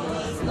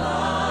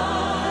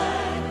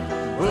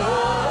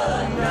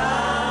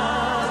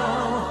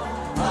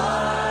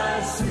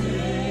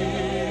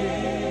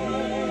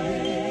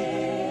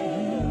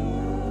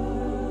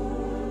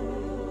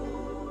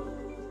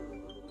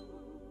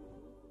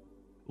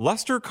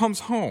 Lester comes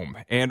home,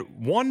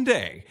 and one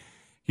day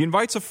he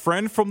invites a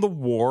friend from the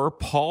war,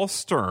 Paul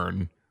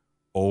Stern,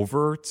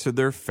 over to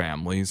their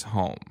family's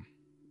home.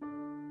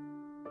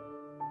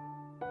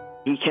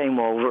 He came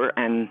over,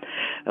 and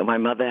my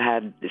mother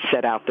had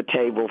set out the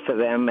table for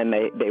them, and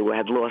they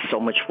had lost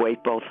so much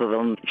weight, both of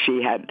them.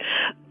 She had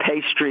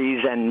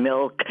pastries and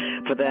milk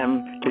for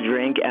them to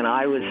drink, and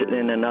I was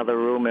in another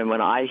room, and when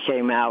I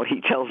came out,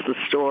 he tells the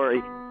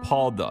story.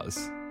 Paul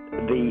does.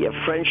 The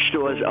French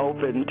doors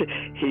opened,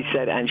 he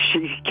said, and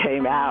she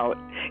came out,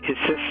 his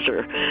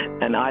sister,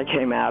 and I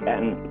came out,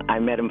 and I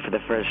met him for the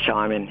first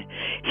time, and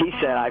he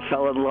said, I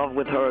fell in love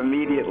with her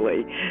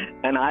immediately,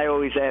 and I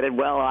always added,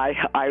 well, I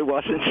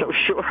wasn't so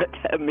sure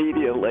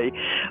immediately.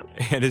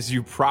 And as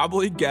you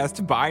probably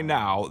guessed by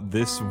now,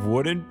 this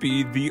wouldn't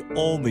be the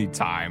only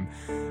time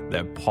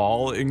that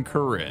Paul and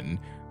Corinne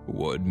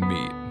would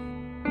meet.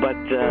 But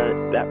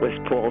that was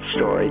Paul's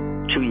story.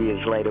 2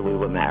 years later, we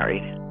were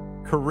married.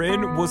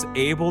 Corinne was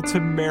able to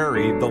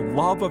marry the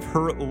love of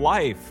her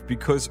life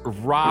because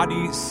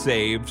Roddy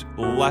saved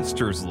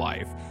Lester's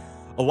life,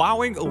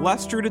 allowing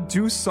Lester to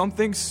do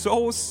something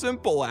so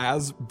simple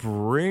as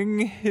bring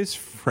his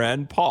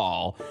friend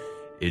Paul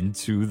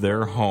into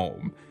their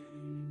home.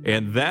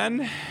 And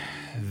then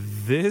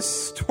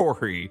this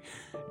story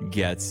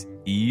gets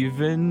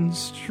even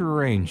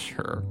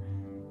stranger.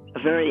 A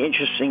very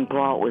interesting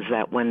part was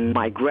that when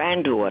my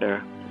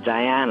granddaughter,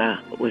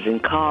 Diana, was in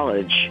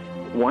college,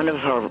 one of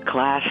her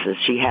classes,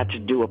 she had to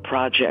do a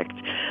project,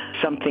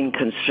 something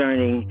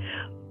concerning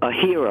a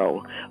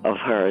hero of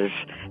hers.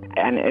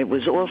 And it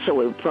was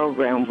also a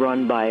program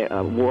run by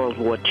a World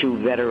War II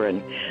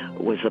veteran,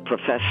 was the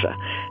professor.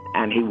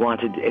 And he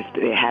wanted, if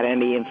they had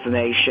any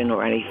information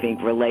or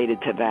anything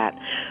related to that.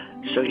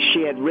 So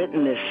she had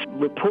written this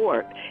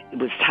report. It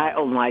was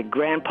titled, My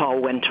Grandpa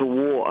Went to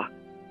War.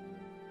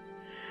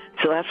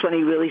 So that's when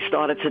he really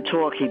started to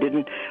talk. He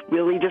didn't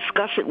really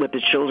discuss it with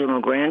the children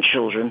or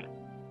grandchildren.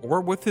 Or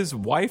with his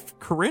wife,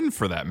 Corinne,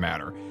 for that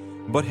matter.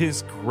 But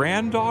his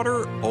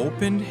granddaughter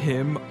opened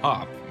him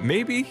up.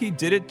 Maybe he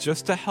did it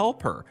just to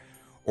help her.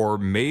 or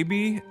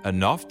maybe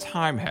enough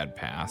time had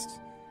passed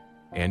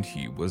and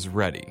he was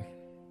ready.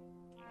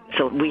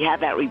 So we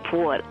had that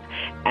report,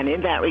 and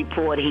in that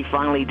report, he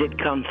finally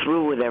did come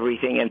through with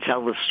everything and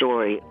tell the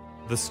story.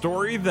 The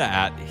story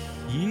that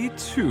he,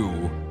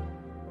 too,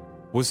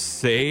 was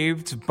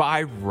saved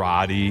by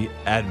Roddy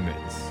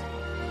Edmonds.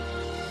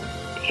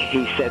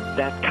 He said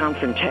that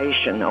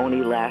confrontation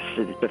only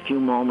lasted a few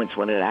moments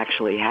when it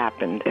actually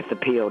happened at the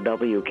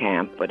POW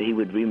camp, but he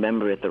would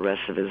remember it the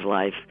rest of his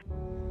life.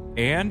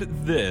 And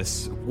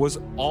this was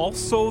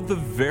also the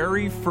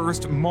very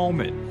first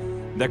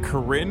moment that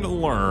Corinne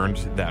learned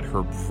that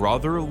her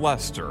brother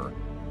Lester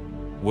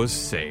was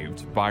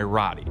saved by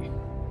Roddy.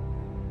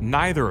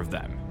 Neither of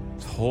them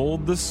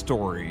told the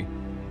story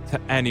to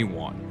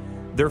anyone.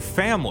 Their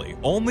family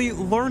only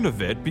learned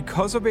of it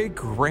because of a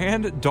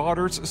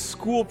granddaughter's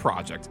school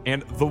project,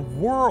 and the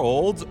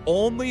world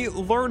only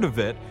learned of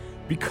it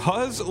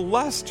because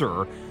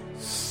Lester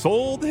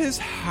sold his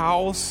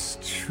house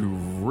to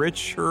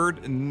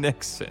Richard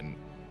Nixon.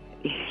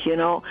 You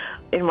know,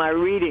 in my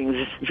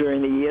readings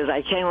during the years,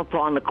 I came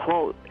upon the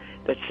quote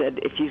that said,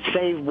 if you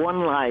save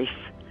one life,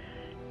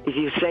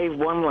 you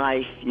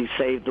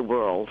save the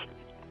world.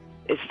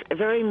 It's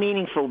very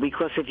meaningful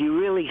because if you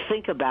really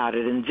think about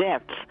it in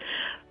depth,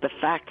 the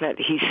fact that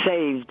he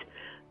saved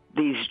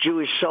these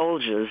Jewish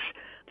soldiers,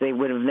 they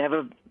would have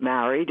never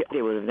married,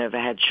 they would have never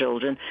had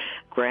children,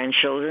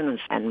 grandchildren,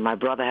 and my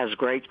brother has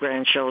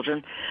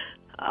great-grandchildren.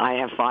 I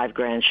have 5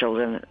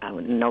 grandchildren,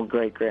 no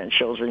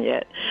great-grandchildren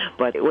yet.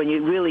 But when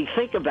you really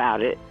think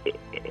about it,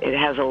 it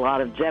has a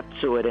lot of depth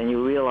to it, and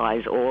you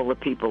realize all the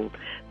people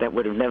that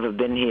would have never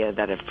been here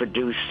that have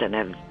produced and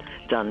have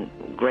done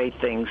great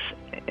things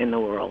in the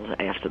world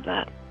after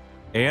that.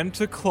 And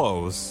to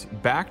close,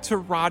 back to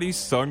Roddy's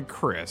son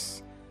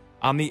Chris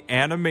on the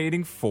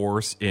animating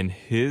force in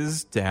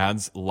his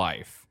dad's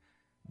life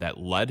that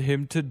led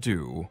him to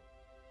do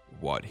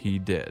what he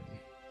did.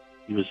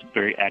 He was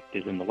very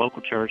active in the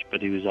local church,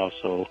 but he was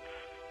also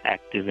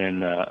active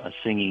in a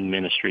singing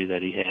ministry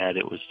that he had.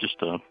 It was just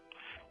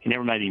he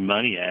never made any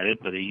money at it,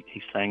 but he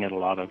sang at a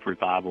lot of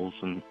revivals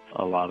and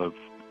a lot of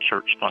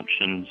church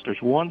functions.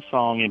 There's one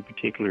song in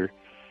particular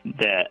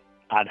that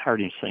I'd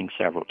heard him sing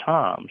several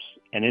times,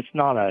 and it's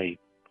not a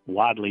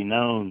widely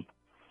known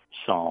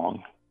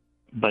song,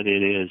 but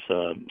it is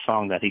a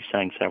song that he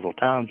sang several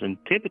times, and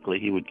typically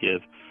he would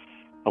give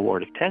a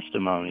word of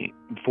testimony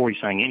before he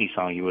sang any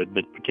song he would,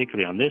 but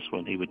particularly on this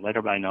one, he would let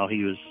everybody know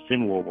he was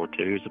in World War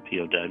II as a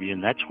POW,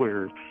 and that's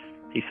where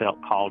he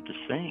felt called to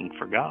sing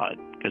for God,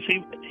 because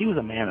he was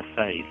a man of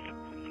faith,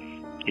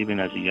 even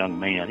as a young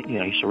man. You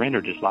know, he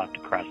surrendered his life to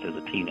Christ as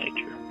a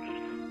teenager.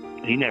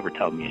 He never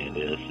told me any of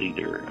this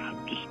either.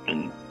 I've just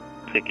been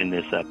picking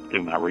this up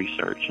through my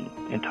research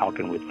and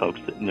talking with folks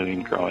that knew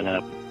him growing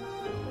up.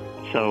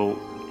 So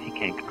he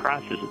came to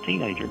Christ as a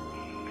teenager,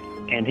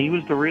 and he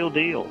was the real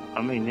deal.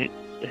 I mean,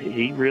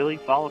 he really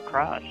followed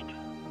Christ.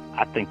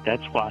 I think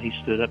that's why he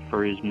stood up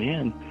for his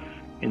men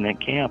in that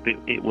camp.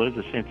 It was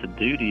a sense of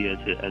duty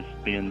as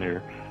being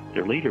their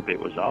leader, but it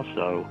was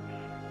also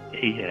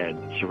he had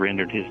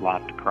surrendered his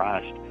life to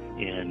Christ,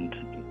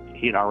 and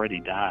he had already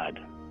died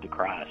to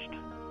Christ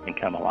and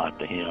come alive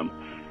to him.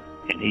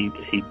 And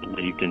he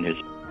believed in his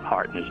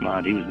heart and his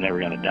mind he was never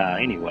going to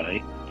die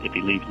anyway. If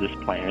he leaves this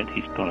planet,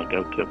 he's going to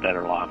go to a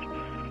better life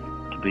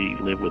to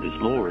live with his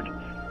Lord.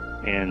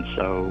 And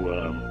so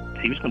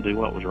he was going to do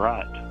what was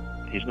right.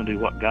 He's going to do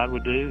what God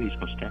would do. He's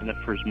going to stand up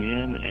for his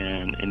men,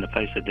 and in the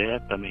face of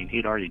death, I mean,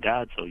 he'd already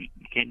died, so you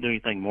can't do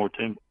anything more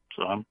to him.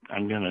 So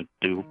I'm going to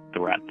do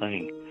the right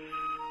thing.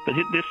 But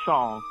this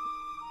song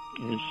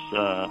is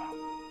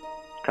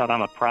called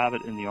 "I'm a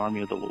Private in the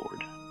Army of the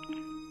Lord."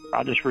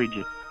 I'll just read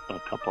you a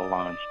couple of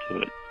lines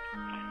to it.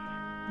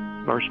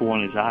 Verse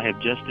 1 is, "I have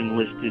just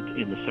enlisted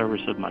in the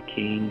service of my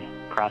King,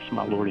 Christ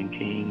my Lord and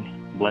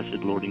King,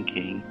 blessed Lord and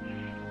King.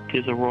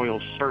 'Tis a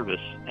royal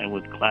service, and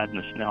with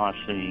gladness now I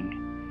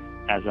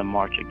sing, as I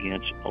march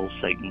against old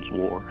Satan's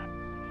war.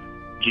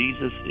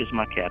 Jesus is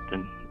my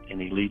captain,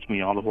 and he leads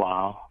me all the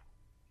while,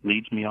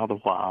 leads me all the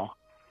while,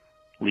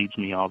 leads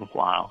me all the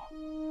while.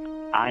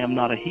 I am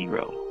not a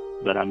hero,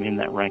 but I'm in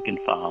that rank and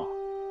file.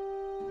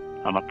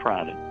 I'm a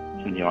private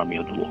in the army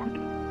of the Lord."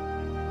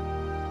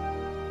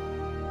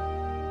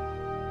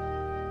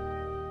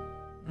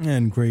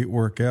 And great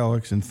work,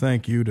 Alex, and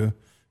thank you to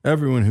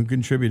everyone who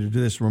contributed to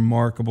this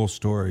remarkable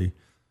story.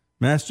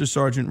 Master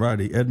Sergeant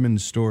Roddy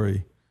Edmonds'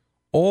 story.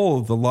 All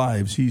of the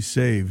lives he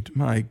saved.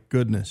 My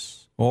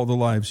goodness, all the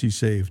lives he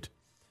saved.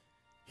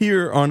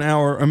 Here on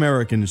Our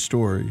American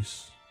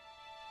Stories.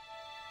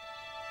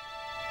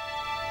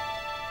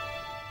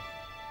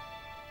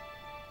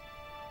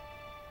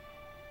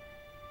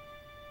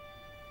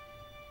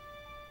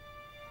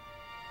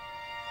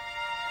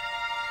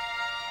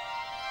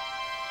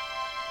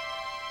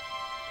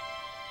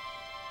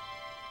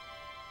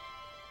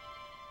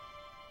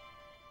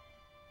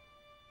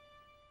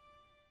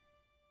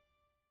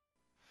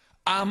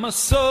 I'm a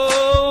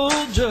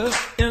soldier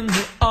in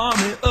the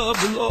army of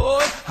the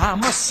Lord. I'm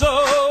a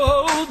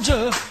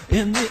soldier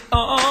in the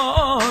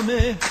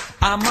army.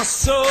 I'm a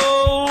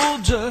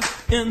soldier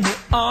in the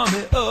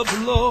army of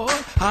the Lord.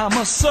 I'm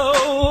a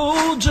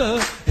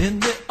soldier in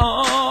the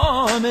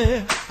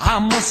army.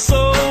 I'm a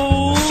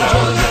soldier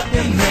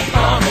in the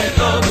army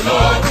of the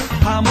Lord.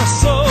 I'm a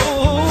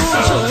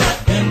soldier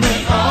in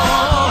the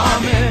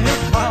army.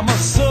 I'm a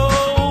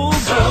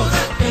soldier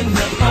in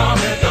the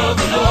army of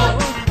the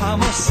Lord.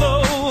 I'm a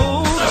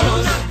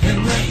soldier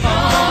in the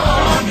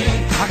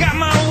army. I got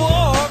my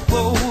war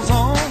clothes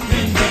on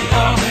in the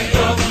army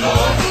of the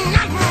Lord.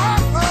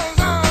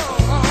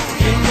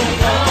 In the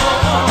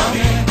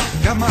army.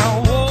 Got my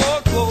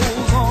war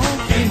clothes on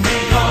in the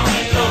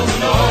army of the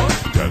Lord.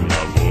 Got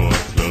my war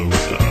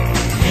clothes on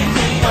in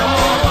the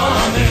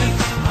army.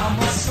 I'm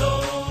a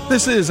soldier.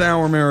 This is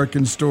Our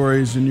American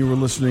Stories, and you were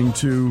listening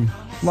to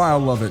Lyle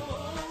Lovett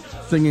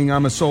singing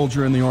I'm a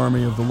Soldier in the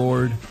Army of the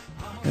Lord.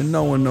 And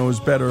no one knows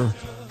better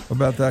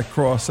about that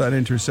cross, that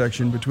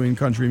intersection between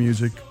country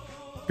music,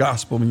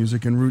 gospel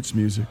music, and roots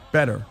music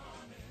better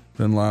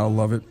than Lyle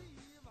Lovett.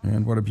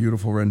 And what a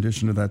beautiful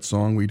rendition of that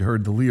song. We'd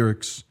heard the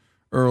lyrics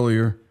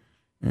earlier,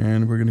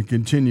 and we're going to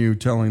continue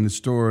telling the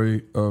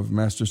story of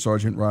Master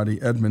Sergeant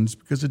Roddy Edmonds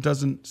because it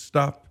doesn't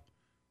stop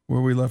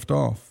where we left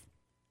off.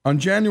 On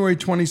January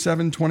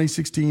 27,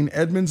 2016,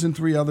 Edmonds and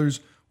 3 others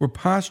were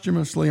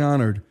posthumously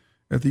honored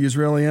at the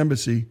Israeli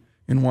Embassy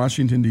in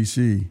Washington,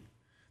 D.C.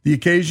 The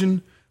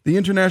occasion, the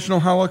International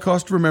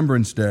Holocaust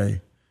Remembrance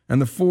Day,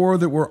 and the 4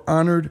 that were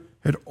honored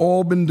had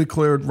all been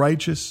declared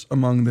righteous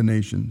among the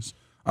nations,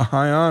 a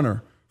high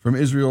honor from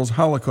Israel's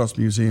Holocaust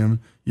Museum,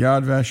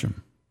 Yad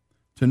Vashem,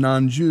 to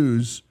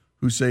non-Jews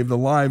who saved the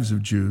lives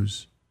of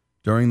Jews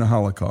during the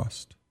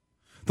Holocaust.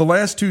 The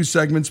last 2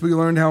 segments, we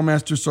learned how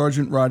Master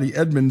Sergeant Roddy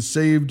Edmonds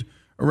saved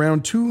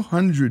around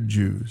 200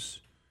 Jews,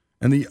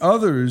 and the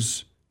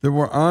others that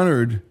were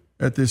honored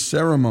at this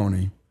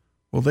ceremony,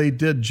 well, they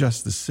did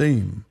just the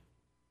same.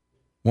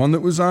 One that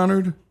was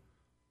honored,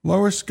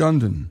 Lois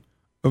Gundon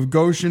of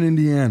Goshen,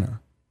 Indiana.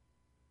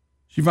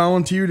 She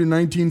volunteered in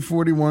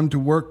 1941 to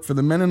work for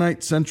the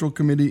Mennonite Central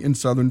Committee in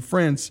southern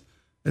France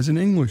as an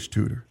English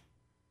tutor.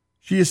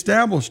 She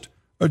established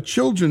a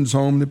children's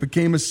home that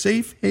became a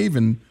safe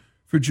haven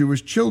for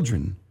Jewish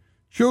children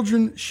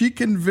she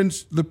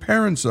convinced the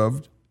parents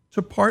of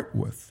to part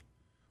with,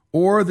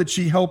 or that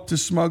she helped to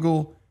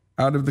smuggle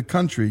out of the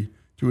country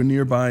to a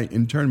nearby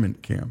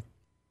internment camp.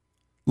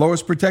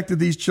 Lois protected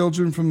these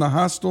children from the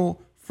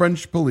hostile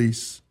French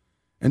police,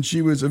 and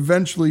she was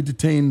eventually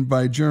detained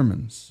by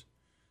Germans.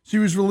 She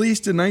was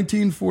released in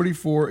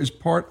 1944 as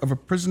part of a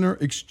prisoner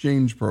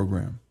exchange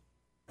program.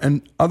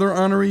 And other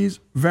honorees,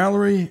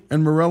 Valerie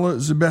and Mirella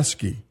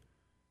Zabeski.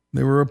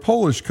 They were a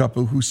Polish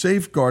couple who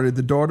safeguarded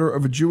the daughter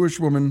of a Jewish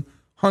woman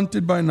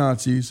hunted by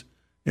Nazis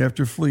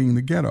after fleeing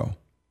the ghetto.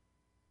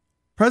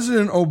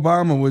 President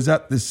Obama was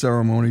at this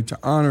ceremony to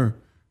honor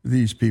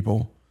these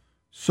people.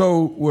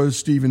 So was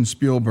Steven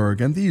Spielberg,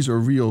 and these are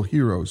real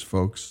heroes,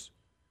 folks.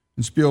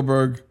 And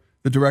Spielberg,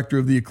 the director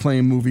of the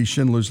acclaimed movie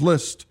Schindler's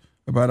List,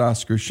 about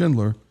Oskar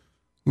Schindler,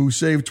 who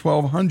saved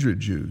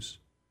 1,200 Jews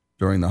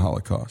during the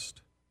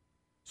Holocaust.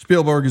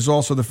 Spielberg is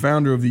also the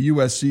founder of the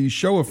USC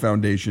Shoah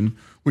Foundation,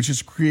 which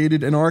has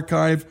created an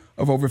archive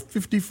of over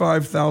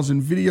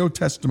 55,000 video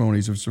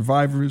testimonies of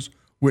survivors,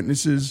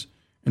 witnesses,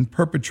 and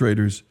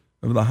perpetrators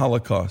of the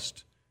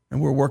Holocaust.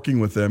 And we're working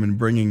with them and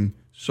bringing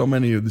so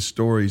many of the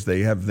stories they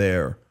have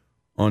there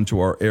onto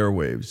our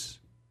airwaves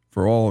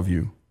for all of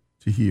you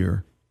to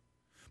hear.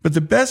 But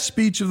the best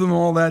speech of them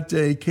all that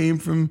day came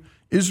from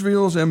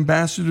Israel's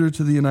ambassador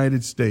to the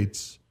United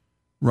States,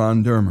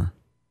 Ron Dermer.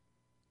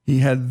 He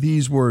had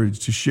these words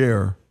to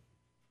share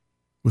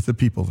with the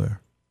people there.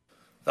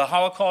 The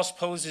Holocaust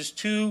poses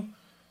 2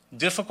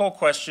 difficult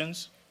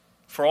questions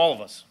for all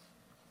of us.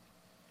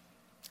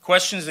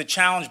 Questions that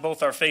challenge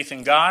both our faith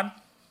in God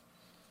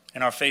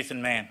and our faith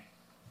in man.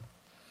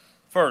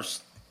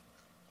 First,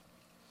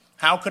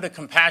 how could a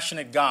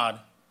compassionate God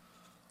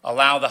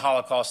allow the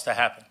Holocaust to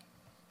happen?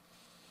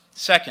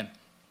 Second,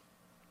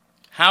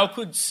 how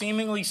could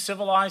seemingly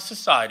civilized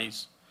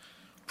societies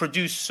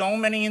produce so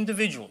many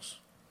individuals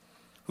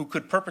who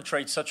could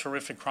perpetrate such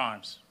horrific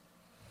crimes?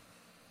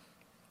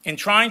 In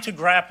trying to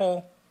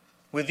grapple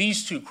with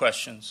these 2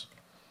 questions,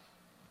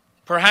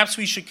 perhaps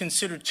we should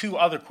consider 2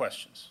 other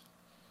questions,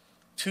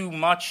 2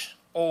 much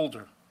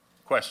older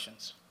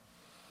questions.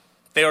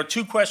 They are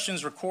 2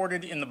 questions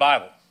recorded in the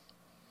Bible.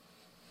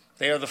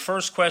 They are the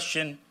first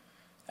question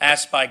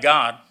asked by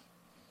God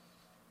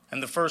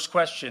and the first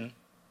question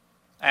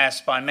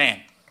asked by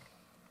man.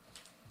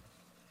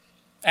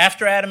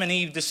 After Adam and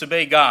Eve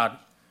disobey God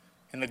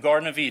in the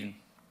Garden of Eden,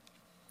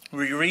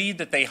 we read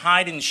that they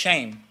hide in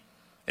shame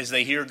as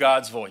they hear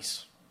God's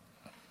voice.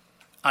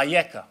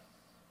 Ayeka,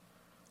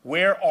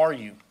 where are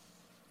you?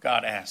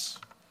 God asks.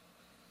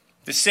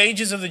 The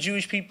sages of the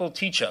Jewish people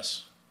teach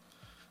us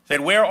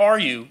that where are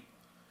you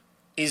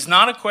is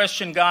not a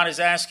question God is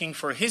asking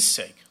for his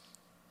sake.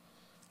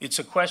 It's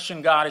a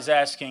question God is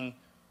asking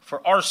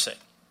for our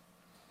sake.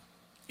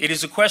 It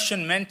is a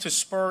question meant to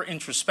spur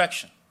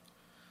introspection,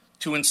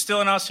 to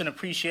instill in us an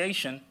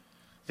appreciation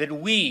that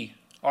we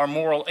are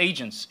moral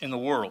agents in the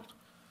world,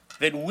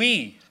 that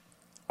we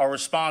are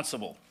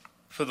responsible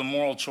for the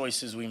moral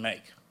choices we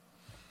make.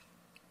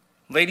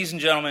 Ladies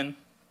and gentlemen,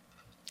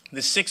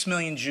 the 6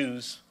 million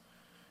Jews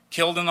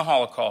killed in the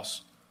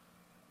Holocaust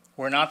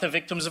were not the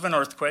victims of an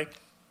earthquake,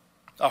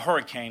 a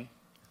hurricane,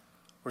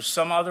 or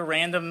some other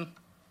random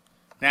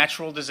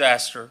natural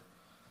disaster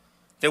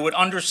that would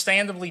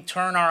understandably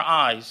turn our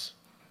eyes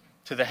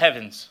to the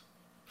heavens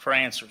for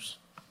answers.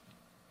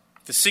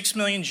 The 6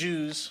 million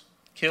Jews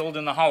killed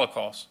in the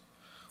Holocaust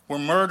were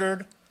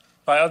murdered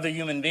by other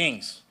human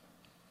beings,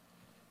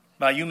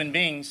 by human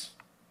beings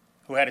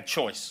who had a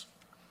choice.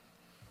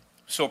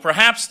 So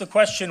perhaps the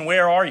question,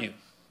 where are you?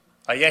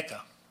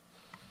 Ayeka.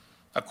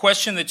 A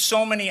question that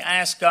so many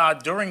asked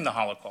God during the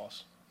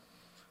Holocaust,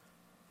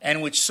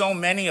 and which so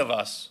many of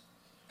us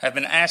have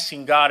been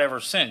asking God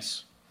ever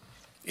since,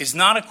 is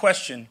not a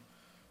question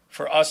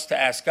for us to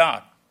ask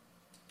God,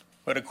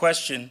 but a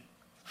question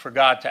for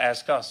God to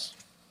ask us.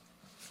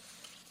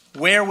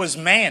 Where was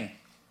man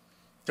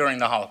during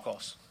the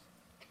Holocaust?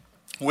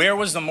 Where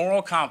was the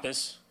moral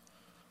compass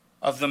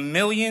of the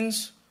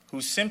millions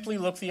who simply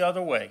looked the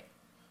other way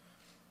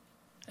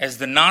as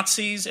the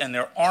Nazis and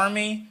their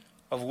army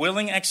of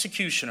willing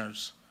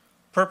executioners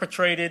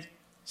perpetrated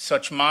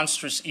such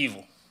monstrous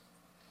evil?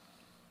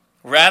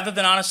 Rather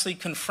than honestly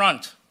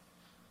confront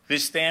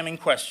this damning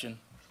question,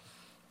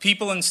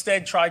 people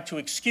instead tried to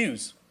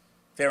excuse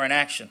their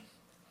inaction.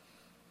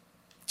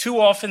 Too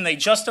often they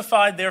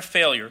justified their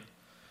failure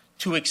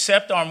to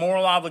accept our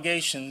moral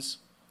obligations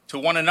to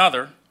one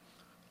another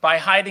by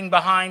hiding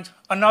behind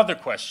another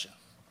question.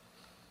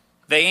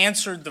 They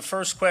answered the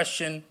first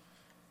question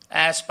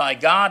asked by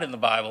God in the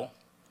Bible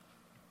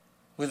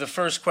with the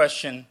first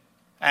question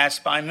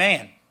asked by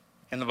man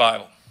in the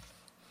Bible.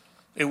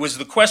 It was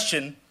the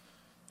question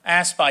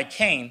asked by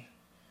Cain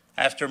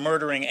after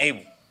murdering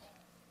Abel.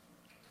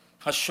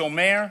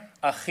 Hashomer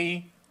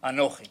achi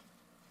anochi.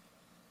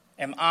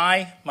 Am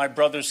I my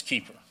brother's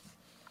keeper?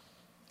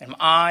 Am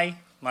I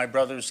my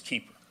brother's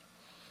keeper?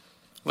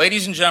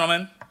 Ladies and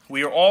gentlemen,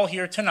 we are all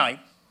here tonight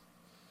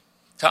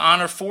to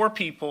honor 4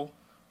 people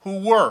who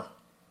were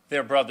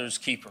their brother's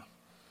keeper.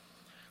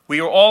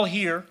 We are all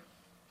here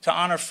to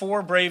honor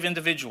 4 brave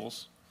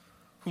individuals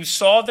who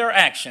saw their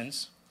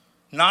actions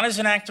not as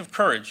an act of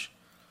courage,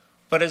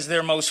 but as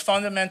their most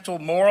fundamental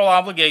moral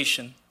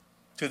obligation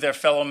to their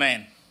fellow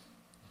man.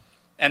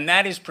 And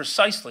that is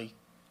precisely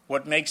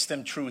what makes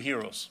them true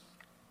heroes.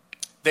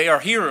 They are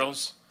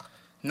heroes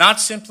not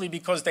simply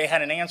because they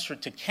had an answer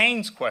to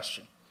Cain's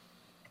question.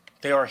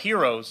 They are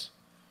heroes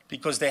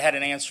because they had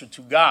an answer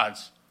to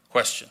God's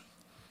question.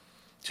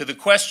 To the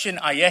question,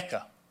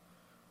 Ayeka,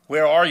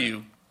 where are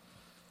you?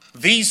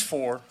 These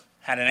 4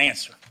 had an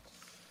answer.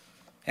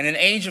 In an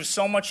age of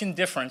so much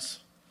indifference,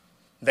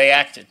 they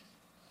acted.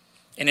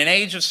 In an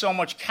age of so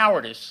much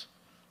cowardice,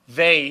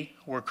 they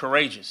were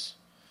courageous.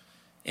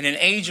 In an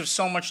age of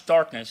so much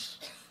darkness,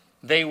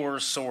 they were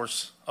a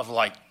source of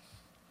light.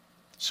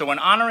 So in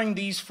honoring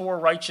these 4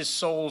 righteous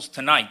souls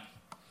tonight,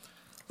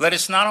 let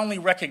us not only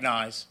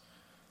recognize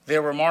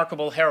their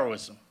remarkable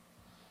heroism,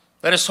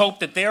 let us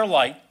hope that their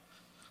light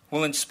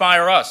will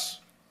inspire us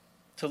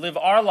to live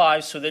our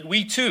lives so that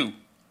we too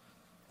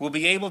will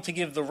be able to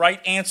give the right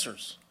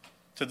answers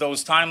to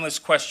those timeless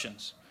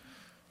questions,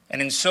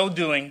 and in so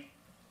doing,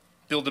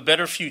 build a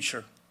better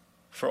future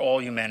for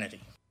all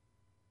humanity.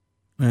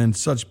 And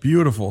such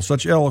beautiful,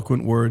 such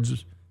eloquent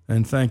words.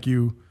 And thank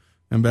you,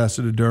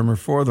 Ambassador Dermer,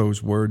 for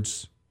those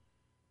words.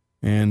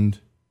 And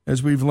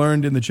as we've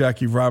learned in the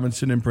Jackie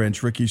Robinson and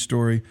Branch Rickey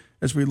story,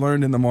 as we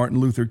learned in the Martin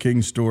Luther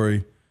King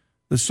story,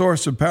 the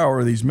source of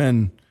power of these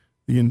men,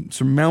 the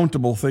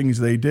insurmountable things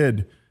they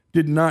did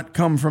not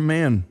come from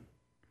man.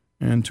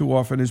 And too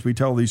often as we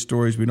tell these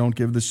stories, we don't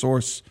give the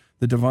source,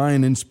 the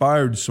divine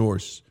inspired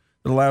source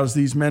that allows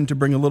these men to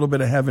bring a little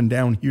bit of heaven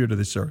down here to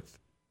this earth.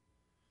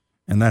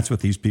 And that's what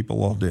these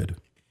people all did.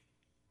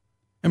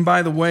 And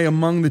by the way,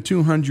 among the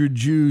 200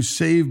 Jews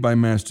saved by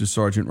Master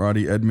Sergeant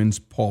Roddy Edmonds,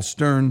 Paul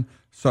Stern,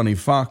 Sonny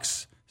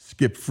Fox,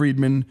 Skip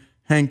Friedman,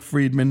 Hank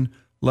Friedman,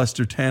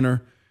 Lester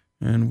Tanner,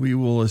 and we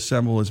will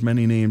assemble as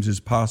many names as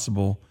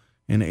possible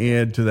and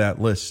add to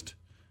that list.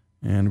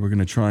 And we're going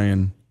to try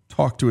and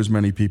talk to as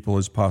many people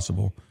as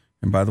possible.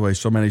 And by the way,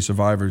 so many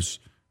survivors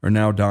are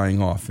now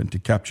dying off, and to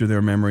capture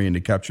their memory and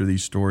to capture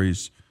these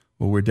stories,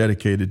 well, we're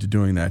dedicated to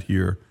doing that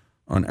here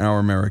on Our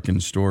American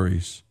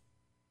Stories.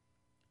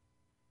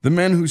 The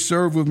men who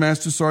served with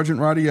Master Sergeant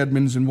Roddy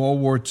Edmonds in World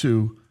War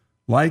II,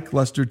 like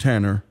Lester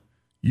Tanner,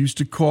 used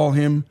to call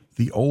him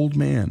the old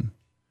man.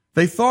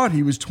 They thought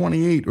he was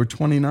 28 or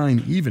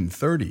 29, even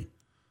 30.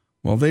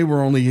 Well, they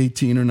were only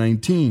 18 or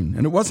 19,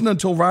 and it wasn't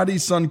until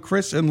Roddy's son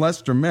Chris and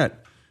Lester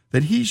met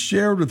that he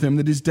shared with him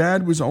that his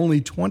dad was only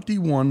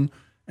 21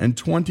 and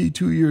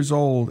 22 years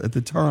old at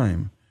the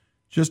time,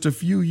 just a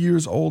few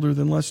years older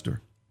than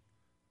Lester.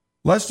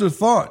 Lester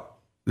thought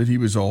that he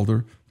was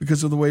older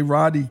because of the way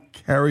Roddy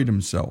carried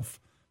himself,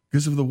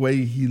 because of the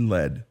way he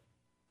led.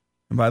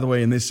 And by the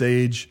way, in this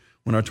age,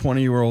 when our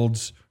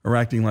 20-year-olds are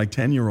acting like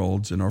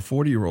 10-year-olds and our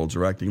 40-year-olds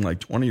are acting like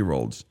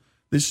 20-year-olds,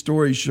 This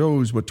story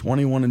shows what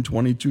 21 and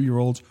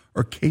 22-year-olds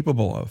are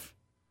capable of.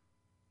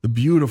 The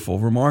beautiful,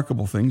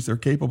 remarkable things they're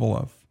capable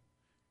of.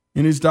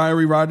 In his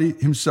diary, Roddy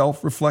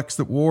himself reflects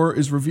that war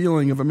is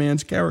revealing of a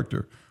man's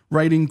character,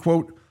 writing,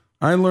 quote,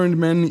 "I learned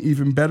men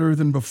even better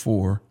than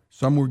before.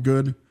 Some were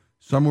good,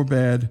 some were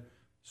bad,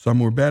 some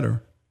were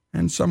better,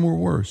 and some were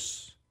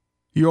worse."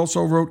 He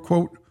also wrote,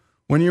 quote,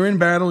 "When you're in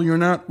battle, you're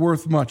not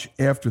worth much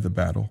after the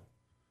battle."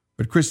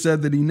 But Chris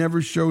said that he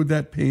never showed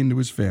that pain to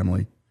his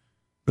family,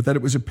 but that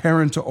it was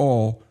apparent to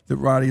all that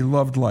Roddy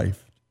loved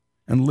life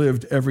and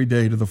lived every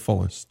day to the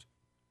fullest.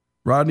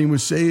 Rodney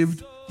was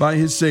saved by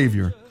his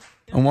Savior,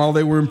 and while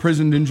they were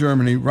imprisoned in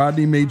Germany,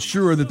 Rodney made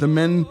sure that the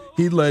men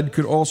he led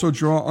could also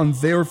draw on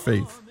their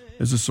faith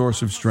as a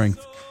source of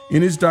strength.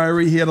 In his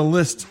diary, he had a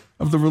list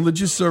of the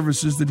religious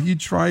services that he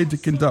tried to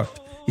conduct.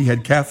 He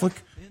had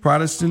Catholic,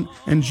 Protestant,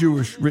 and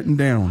Jewish written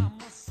down.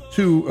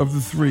 2 of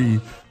the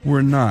 3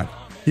 were not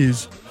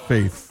his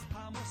faith.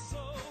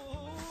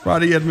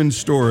 Roddy Edmonds'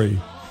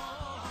 story,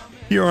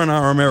 here on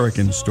Our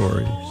American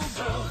Stories.